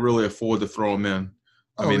can they really afford to throw him in?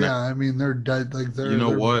 I mean, they're dead. Like they're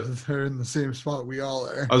they're in the same spot we all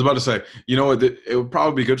are. I was about to say, it would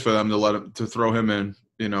probably be good for them to throw him in.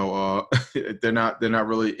 They're not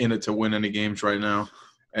really in it to win any games right now,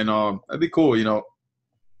 and that'd be cool.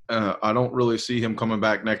 I don't really see him coming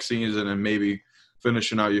back next season and maybe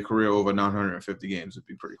finishing out your career over 950 games. Would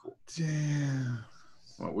be pretty cool. Damn.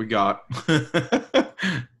 What we got.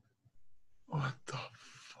 What the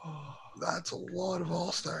fuck? That's a lot of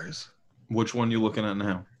All-Stars. Which one you looking at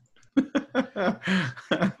now?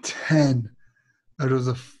 10 out of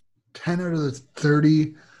the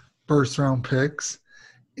 30 first-round picks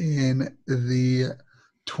in the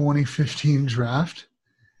 2015 draft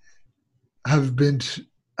have been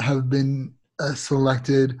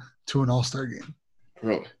selected to an All-Star game.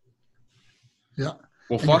 Really? Yeah.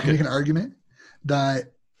 Well, and fuck you can it. make an argument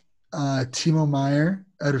that Timo Meyer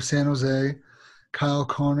out of San Jose, Kyle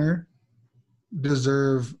Connor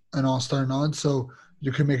deserve an All-Star nod. So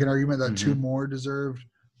you can make an argument that two more deserved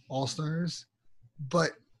All-Stars.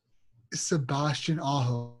 But Sebastian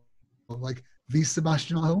Aho, like the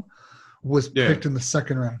Sebastian Aho, was picked in the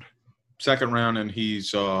second round. Second round, and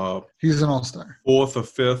he's an All-Star. 4th or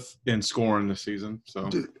 5th in scoring this season. So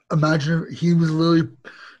Dude, imagine if he was literally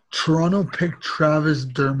Toronto picked Travis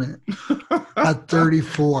Dermott at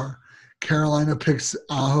 34. Carolina picks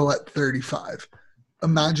Aho at 35.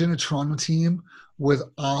 Imagine a Toronto team with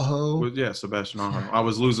Aho. Sebastian Aho. I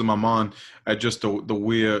was losing my mind at just the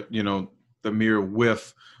weird, the mere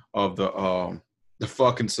whiff of the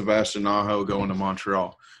fucking Sebastian Aho going to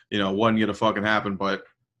Montreal. Wasn't gonna fucking happen, but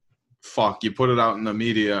fuck, you put it out in the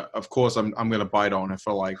media. Of course, I'm gonna bite on it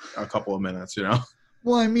for like a couple of minutes.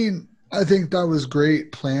 Well, I mean, I think that was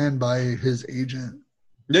great plan by his agent.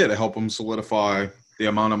 Yeah, to help him solidify the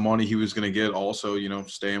amount of money he was going to get. Also,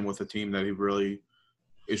 staying with a team that he really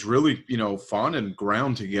is really, fun and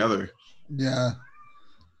ground together. Yeah.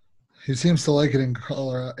 He seems to like it in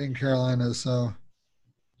Carolina, so.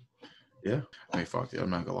 Yeah. Hey, fuck yeah. I'm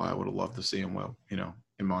not going to lie. I would have loved to see him,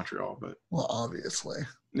 in Montreal, but. Well, obviously.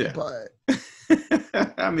 Yeah. But.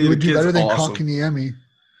 I mean, it would be better than awesome. Kotkaniemi.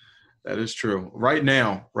 That is true. Right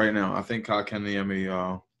now, I think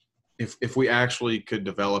Kotkaniemi, if we actually could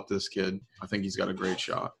develop this kid, I think he's got a great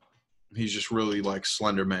shot. He's just really like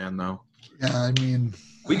slender man, though. Yeah, I mean,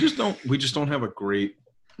 we just don't have a great,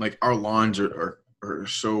 like, our lines are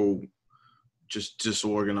so just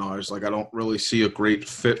disorganized. Like, I don't really see a great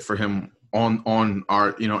fit for him on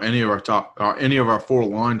our, any of our 4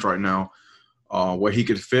 lines right now, where he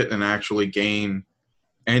could fit and actually gain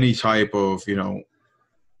any type of,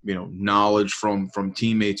 knowledge from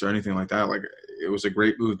teammates or anything like that. Like, it was a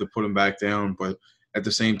great move to put him back down, but at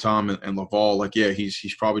the same time, and Laval, like, yeah,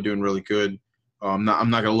 he's probably doing really good. I'm not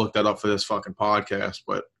gonna look that up for this fucking podcast,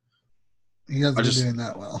 but he hasn't been doing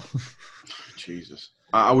that well. Jesus,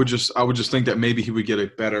 I would just think that maybe he would get a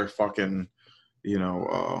better fucking, he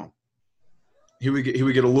would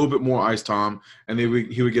get a little bit more ice time, and he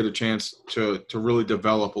would get a chance to really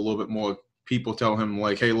develop a little bit more. People tell him,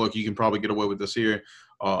 like, hey, look, you can probably get away with this here.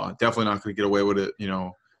 Definitely not going to get away with it,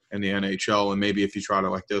 in the NHL. And maybe if you tried it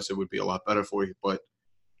like this, it would be a lot better for you. But,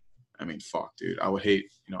 I mean, fuck, dude. I would hate,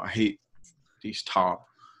 I hate these top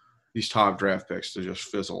draft picks to just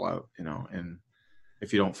fizzle out, and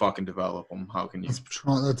if you don't fucking develop them, how can you?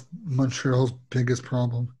 That's Montreal's biggest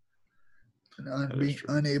problem. Being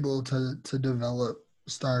unable to develop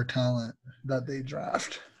star talent that they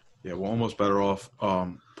draft. Yeah, we're almost better off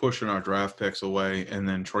pushing our draft picks away and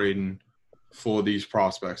then trading for these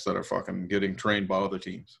prospects that are fucking getting trained by other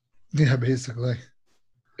teams. Yeah, basically.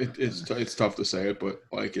 It's tough to say it, but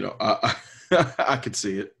like, I could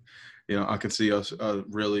see it. I could see us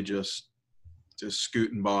really just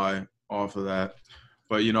scooting by off of that.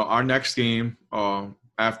 But our next game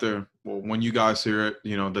when you guys hear it,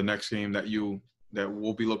 the next game that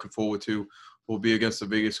we'll be looking forward to will be against the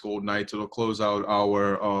Vegas Golden Knights. It'll close out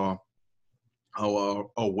our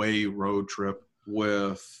away road trip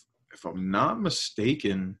with, if I'm not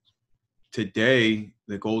mistaken, today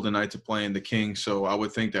the Golden Knights are playing the Kings. So I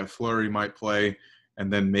would think that Fleury might play,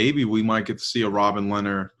 and then maybe we might get to see a Robin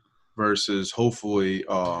Lehner versus hopefully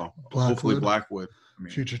Blackwood. I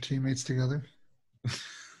mean, future teammates together.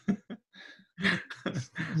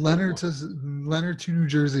 Leonard to New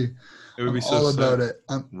Jersey. It would be all about it.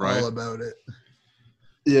 I'm all about it.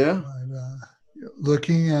 Yeah.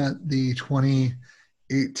 Looking at the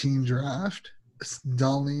 2018 draft,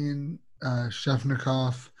 Stalin,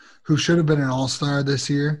 Shevnikov, who should have been an all-star this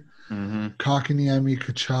year, Kotkaniemi,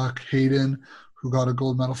 Tkachuk, Hayden, who got a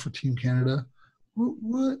gold medal for Team Canada.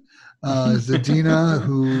 What? Zadina,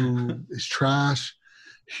 who is trash.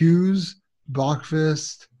 Hughes,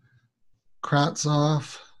 Bachvist,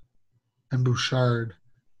 Kravtsov, and Bouchard.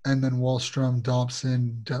 And then Wallstrom,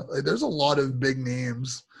 Dobson. There's a lot of big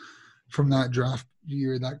names from that draft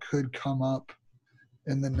year that could come up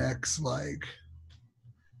in the next,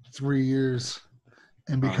 3 years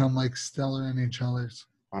and become like stellar NHLers.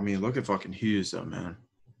 I mean, look at fucking Hughes though, man.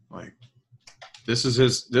 Like, this is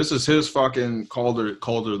his fucking Calder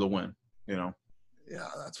the win, you know. Yeah,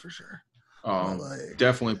 that's for sure.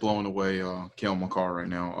 Definitely blowing away Cale Makar right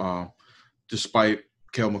now. Despite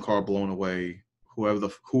Cale Makar blowing away whoever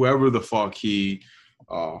the fuck he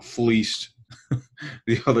fleeced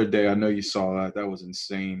the other day. I know you saw that. That was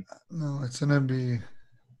insane. No, it's gonna be.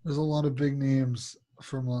 There's a lot of big names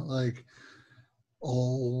from like a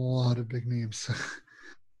lot of big names.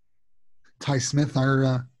 Ty Smith,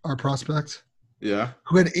 our prospect,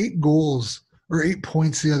 who had 8 goals or 8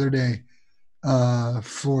 points the other day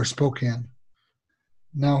for Spokane,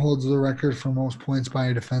 now holds the record for most points by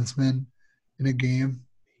a defenseman in a game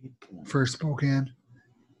for Spokane.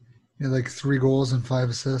 He had like 3 goals and 5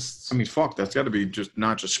 assists. I mean, fuck, that's got to be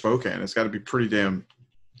not just Spokane. It's got to be pretty damn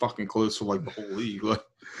fucking close to like the whole league. Like,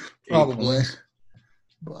 probably,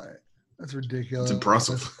 but that's ridiculous. It's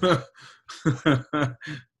impressive.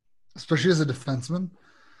 Especially as a defenseman.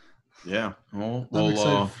 Yeah. Well,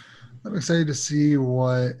 I'm excited to see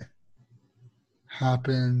what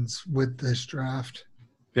happens with this draft.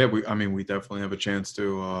 Yeah, we definitely have a chance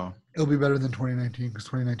to. It'll be better than 2019 because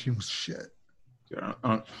 2019 was shit.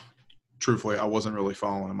 Yeah. Truthfully, I wasn't really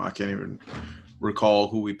following him. I can't even recall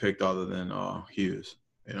who we picked other than Hughes.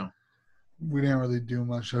 You know, we didn't really do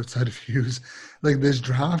much outside of Hughes. Like, this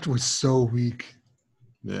draft was so weak.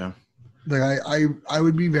 Yeah. Like, I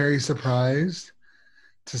would be very surprised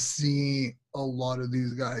to see a lot of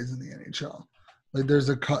these guys in the NHL. Like, there's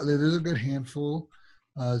a good handful.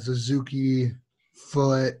 Suzuki,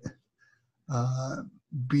 Foote,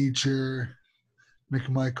 Beecher,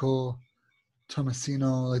 McMichael,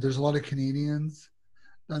 Tomasino. Like, there's a lot of Canadians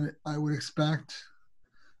that I would expect.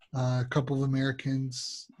 A couple of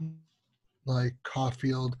Americans like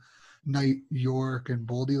Caulfield, Knight, York, and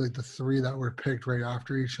Boldy, like the 3 that were picked right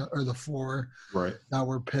after each other, or the 4 that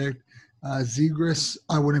were picked. Zegras,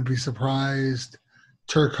 I wouldn't be surprised.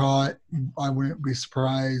 Turcotte, I wouldn't be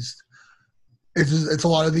surprised. It's a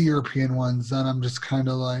lot of the European ones that I'm just kind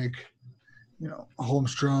of like, you know,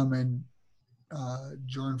 Holmstrom and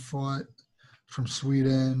Jordan Foote from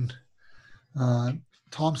Sweden.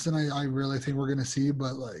 Thompson, I really think we're going to see,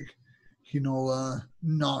 but like Heinola,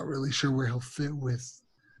 not really sure where he'll fit with.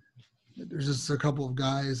 There's just a couple of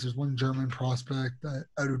guys. There's one German prospect that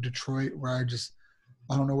out of Detroit where I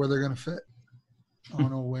don't know where they're going to fit. I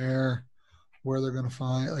don't know where they're going to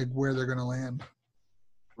find, like where they're going to land.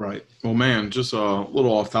 Right. Well, man, just a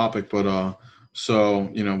little off topic, but so,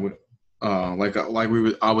 you know,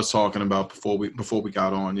 I was talking about before we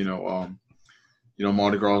got on, you know,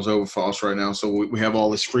 Mardi Gras is over for us right now, so we have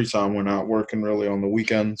all this free time. We're not working really on the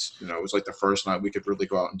weekends. You know, it was like the first night we could really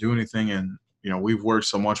go out and do anything, and you know, we've worked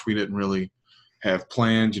so much we didn't really have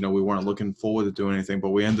plans. You know, we weren't looking forward to doing anything, but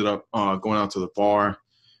we ended up going out to the bar.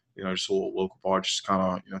 You know, just a little local bar, just kind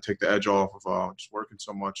of, you know, take the edge off of just working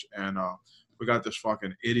so much. And we got this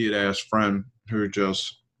fucking idiot-ass friend who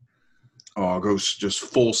just goes just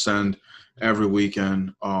full send every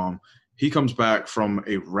weekend. He comes back from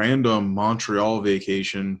a random Montreal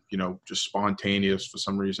vacation, you know, just spontaneous for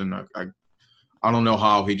some reason. I don't know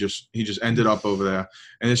how he just ended up over there.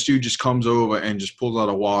 And this dude just comes over and just pulls out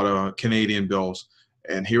a wad of Canadian bills.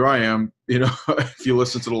 And here I am, you know, if you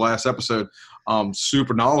listen to the last episode, I'm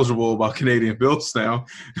super knowledgeable about Canadian bills now.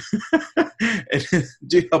 And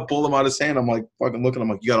dude, I pulled them out of his hand. I'm like, fucking looking. I'm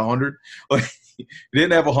like, you got 100? Like, he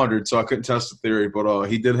didn't have 100, so I couldn't test the theory. But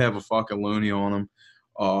he did have a fucking loony on him.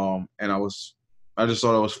 And I just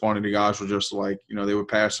thought it was funny. The guys were just like, you know, they were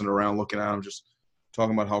passing it around, looking at him, just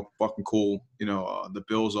talking about how fucking cool, you know, the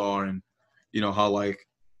Bills are, and you know how like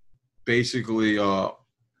basically,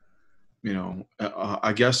 you know,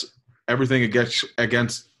 I guess everything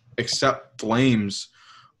against except Flames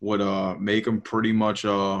would make them pretty much, you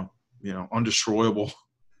know, undestroyable.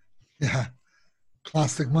 Yeah.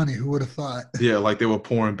 Plastic money. Who would have thought? Yeah, like they were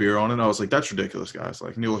pouring beer on it. I was like, that's ridiculous, guys.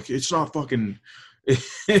 Like, and you're like, it's not fucking.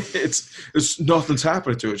 It's nothing's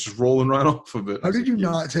happening to it. It's just rolling right off of it. How did you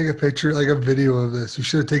not take a picture, like a video of this? You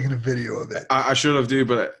should have taken a video of it. I should have, dude,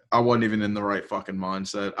 but I wasn't even in the right fucking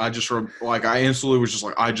mindset. I just I instantly was just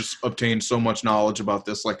like, I just obtained so much knowledge about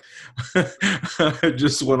this. Like, I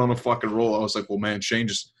just went on a fucking roll. I was like, well, man, Shane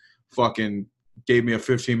just fucking gave me a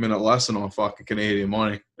 15-minute lesson on fucking Canadian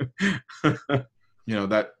money. You know,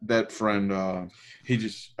 that friend, he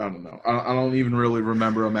just, I don't know. I don't even really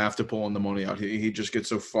remember him after pulling the money out. He just gets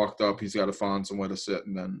so fucked up. He's got to find somewhere to sit.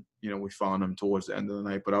 And then, you know, we found him towards the end of the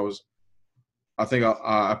night. But I think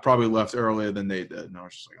I probably left earlier than they did. And I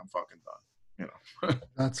was just like, I'm fucking done. You know.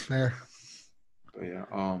 That's fair. But yeah,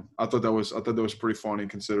 I thought that was pretty funny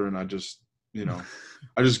considering I just you know,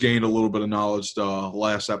 I just gained a little bit of knowledge the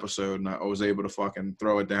last episode, and I was able to fucking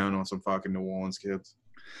throw it down on some fucking New Orleans kids.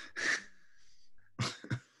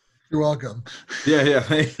 You're welcome. Yeah.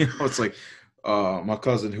 It's like my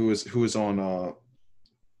cousin who was on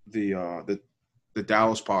the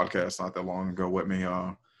Dallas podcast not that long ago with me.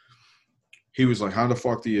 He was like, "How the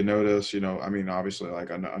fuck do you know this?" You know, I mean, obviously,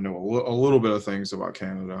 like I know a little bit of things about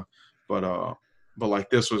Canada, but like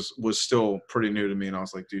this was still pretty new to me, and I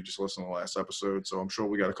was like, "Dude, just listen to the last episode." So I'm sure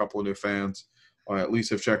we got a couple of new fans, at least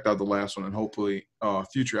have checked out the last one, and hopefully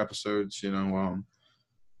future episodes. You know,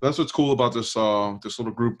 that's what's cool about this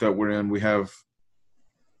little group that we're in. We have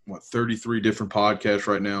 33 different podcasts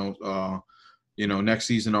right now. You know, next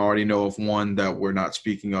season I already know of one that we're not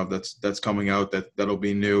speaking of that's coming out that'll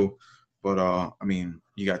be new. But, I mean,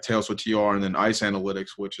 you got Tales with TR and then Ice Analytics,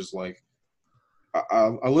 which is like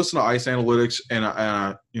I listen to Ice Analytics and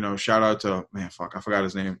I you know, shout out to – man, fuck, I forgot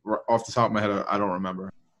his name. Off the top of my head, I don't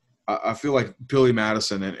remember. I feel like Billy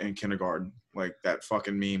Madison in kindergarten, like that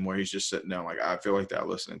fucking meme where he's just sitting down. Like I feel like that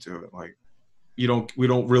listening to it. Like we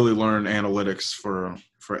don't really learn analytics for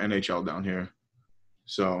NHL down here.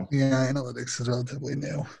 So – yeah, analytics is relatively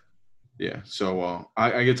new. Yeah, so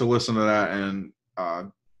I get to listen to that and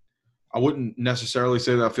I wouldn't necessarily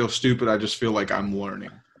say that I feel stupid. I just feel like I'm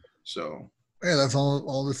learning. So yeah, that's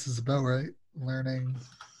all this is about, right? Learning.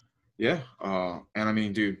 Yeah, and I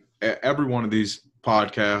mean, dude, every one of these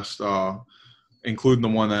podcasts, including the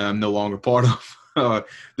one that I'm no longer part of,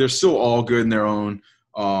 they're still all good in their own,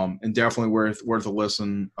 and definitely worth a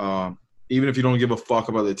listen. Even if you don't give a fuck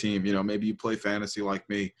about the team, you know, maybe you play fantasy like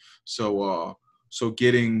me. So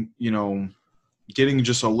getting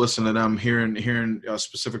just a listen to them, hearing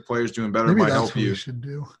specific players doing better maybe might that's help what you. We should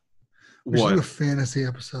do. We should do a fantasy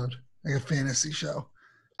episode, like a fantasy show.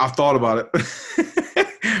 I've thought about it.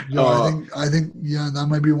 Yeah, I think that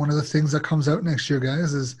might be one of the things that comes out next year,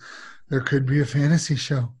 guys. Is there could be a fantasy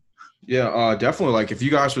show. Yeah, definitely. Like if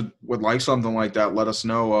you guys would like something like that, let us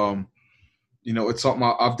know. You know, it's something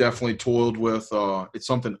I've definitely toiled with. It's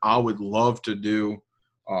something I would love to do.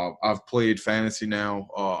 I've played fantasy now.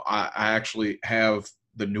 I actually have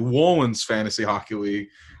the New Orleans Fantasy Hockey League.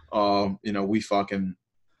 You know,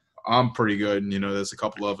 I'm pretty good. And, you know, there's a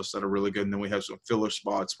couple of us that are really good. And then we have some filler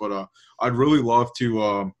spots. But I'd really love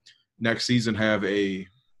to next season have a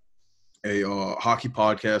hockey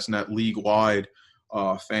podcast and that league-wide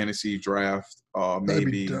fantasy draft.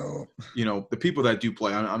 Maybe, you know, the people that do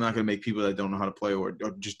play. I'm not going to make people that don't know how to play or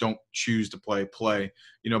just don't choose to play.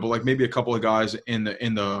 You know, but like maybe a couple of guys in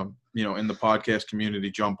the you know in the podcast community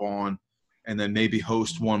jump on, and then maybe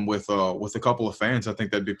host one with a couple of fans. I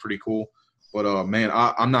think that'd be pretty cool. But man,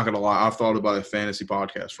 I'm not going to lie. I've thought about a fantasy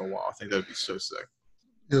podcast for a while. I think that'd be so sick.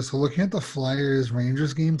 Yeah. So looking at the Flyers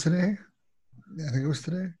Rangers game today, I think it was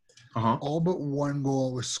today. All but one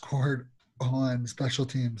goal was scored on special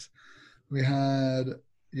teams. We had,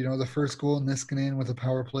 you know, the first goal, Niskanen with a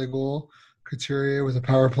power play goal, Couturier with a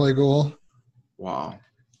power play goal. Wow.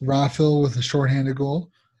 Raffel with a shorthanded goal,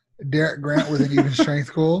 Derek Grant with an even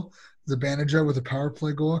strength goal, Zibanejad with a power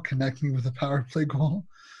play goal, Konechny with a power play goal,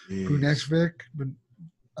 Buchnevich, but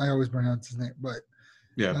I always pronounce his name, but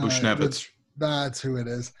yeah, Buchnevich. That's who it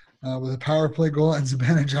is. With a power play goal and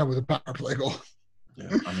Zibanejad with a power play goal.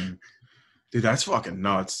 Yeah, I mean, dude, that's fucking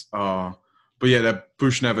nuts. But yeah, that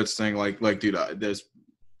Buchnevich thing, like, dude, there's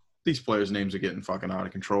these players' names are getting fucking out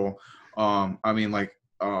of control. I mean, like,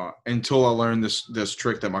 until I learned this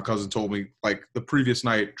trick that my cousin told me, like the previous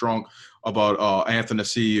night, drunk, about Anthony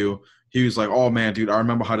Ciu. He was like, "Oh man, dude, I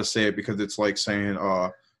remember how to say it because it's like saying,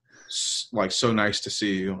 like, so nice to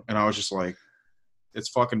see you." And I was just like, "It's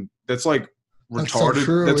fucking, that's like retarded. So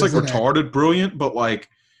true, that's like isn't retarded, it? Brilliant, but like."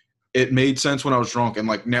 It made sense when I was drunk, and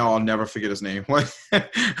like now I'll never forget his name. Like,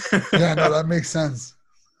 yeah, no, that makes sense.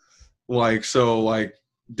 Like, so, like,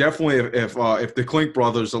 definitely if the Klink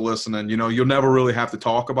brothers are listening, you know, you'll never really have to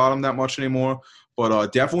talk about them that much anymore.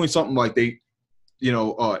 But definitely something like they, you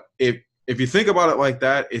know, if you think about it like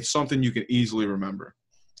that, it's something you can easily remember.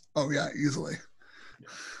 Oh yeah, easily.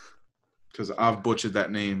 Because I've butchered that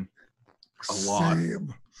name a lot.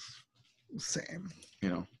 Same. You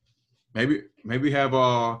know. Maybe have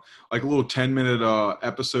like a little 10-minute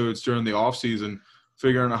episodes during the off season,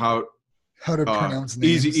 figuring out how to pronounce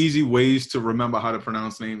names. Easy ways to remember how to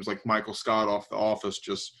pronounce names, like Michael Scott off The Office.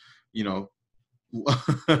 Just, you know,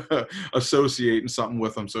 associating something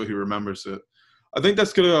with him so he remembers it. I think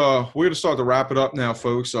that's we're gonna start to wrap it up now,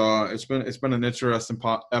 folks. It's been an interesting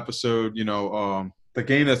episode. You know, the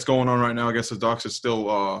game that's going on right now, I guess the Ducks is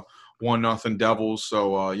still 1-0 Devils.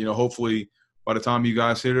 So you know, hopefully. By the time you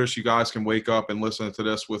guys hear this, you guys can wake up and listen to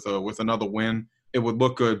this with another win. it would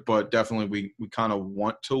look good, but definitely we kind of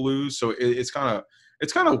want to lose. So it's kind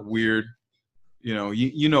of weird.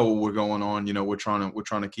 You know what we're going on. We're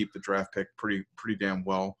trying to keep the draft pick pretty damn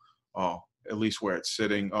well. At least where it's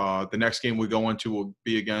sitting. The next game we go into will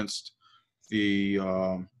be against the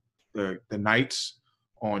Knights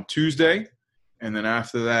on Tuesday, and then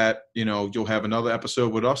after that, you'll have another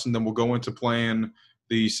episode with us, and then we'll go into playing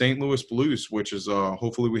the St. Louis Blues, which is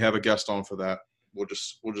hopefully we have a guest on for that. We'll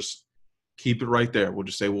just keep it right there. We'll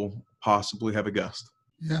just say we'll possibly have a guest.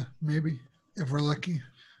 Yeah, maybe if we're lucky.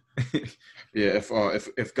 Yeah, if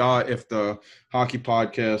the Hockey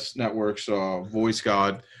Podcast Network's voice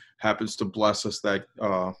god happens to bless us that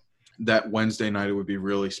Wednesday night, it would be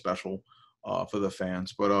really special for the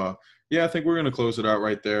fans. But yeah, I think we're gonna close it out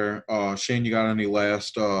right there. Shane, you got any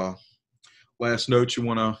last notes you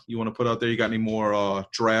wanna put out there? You got any more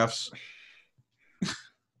drafts?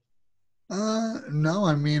 No,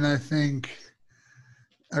 I mean, I think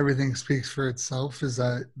everything speaks for itself, is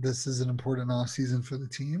that this is an important off season for the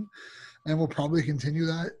team, and we'll probably continue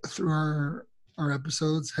that through our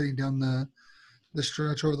episodes heading down the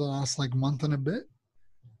stretch over the last month and a bit.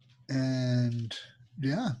 And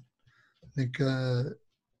yeah, I think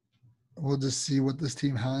we'll just see what this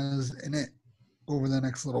team has in it over the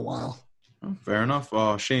next little while. Fair enough.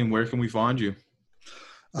 Shane, where can we find you?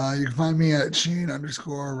 You can find me at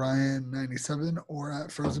Shane_Ryan97 or at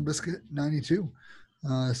FrozenBiscuit92.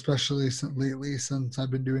 Especially lately, since I've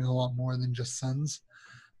been doing a lot more than just Sens,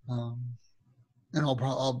 and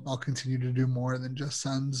I'll continue to do more than just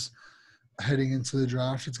Sens heading into the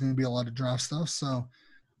draft. It's going to be a lot of draft stuff, so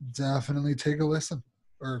definitely take a listen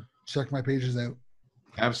or check my pages out.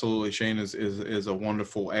 Absolutely, Shane is a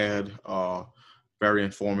wonderful ad, very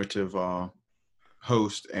informative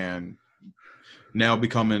host, and now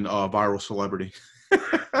becoming a viral celebrity.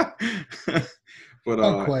 But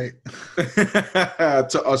not quite.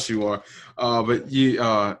 To us, you are. But you,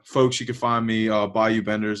 folks, you can find me Bayou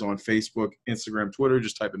Benders on Facebook, Instagram, Twitter.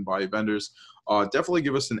 Just type in Bayou Benders. Definitely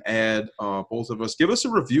give us an ad, both of us. Give us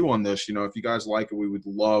a review on this. If you guys like it, we would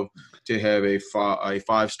love to have a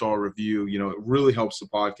 5-star review. It really helps the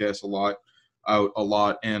podcast a lot.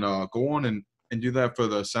 And go on and do that for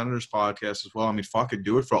the Senators podcast as well. I mean, fucking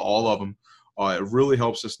do it for all of them. It really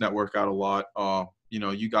helps this network out a lot.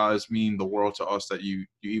 You guys mean the world to us, that you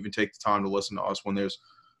even take the time to listen to us when there's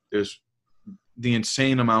the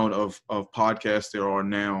insane amount of podcasts there are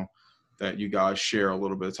now, that you guys share a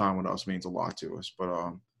little bit of time with us means a lot to us. But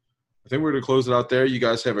I think we're going to close it out there. You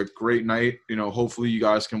guys have a great night. Hopefully you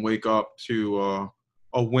guys can wake up to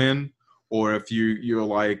a win, or if you're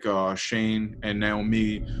like Shane and now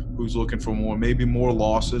me, who's looking for maybe more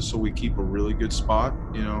losses, so we keep a really good spot,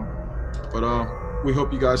 But we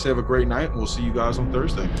hope you guys have a great night, and we'll see you guys on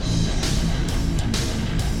Thursday.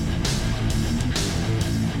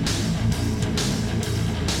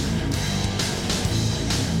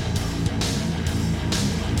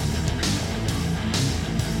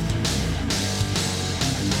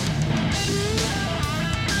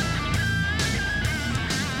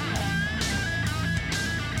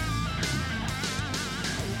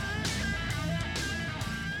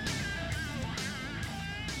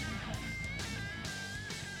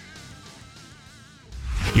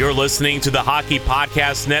 You're listening to the Hockey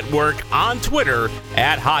Podcast Network on Twitter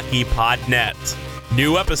at HockeyPodNet.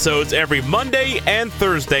 New episodes every Monday and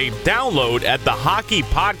Thursday. Download at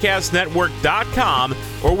thehockeypodcastnetwork.com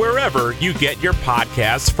or wherever you get your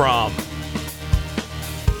podcasts from.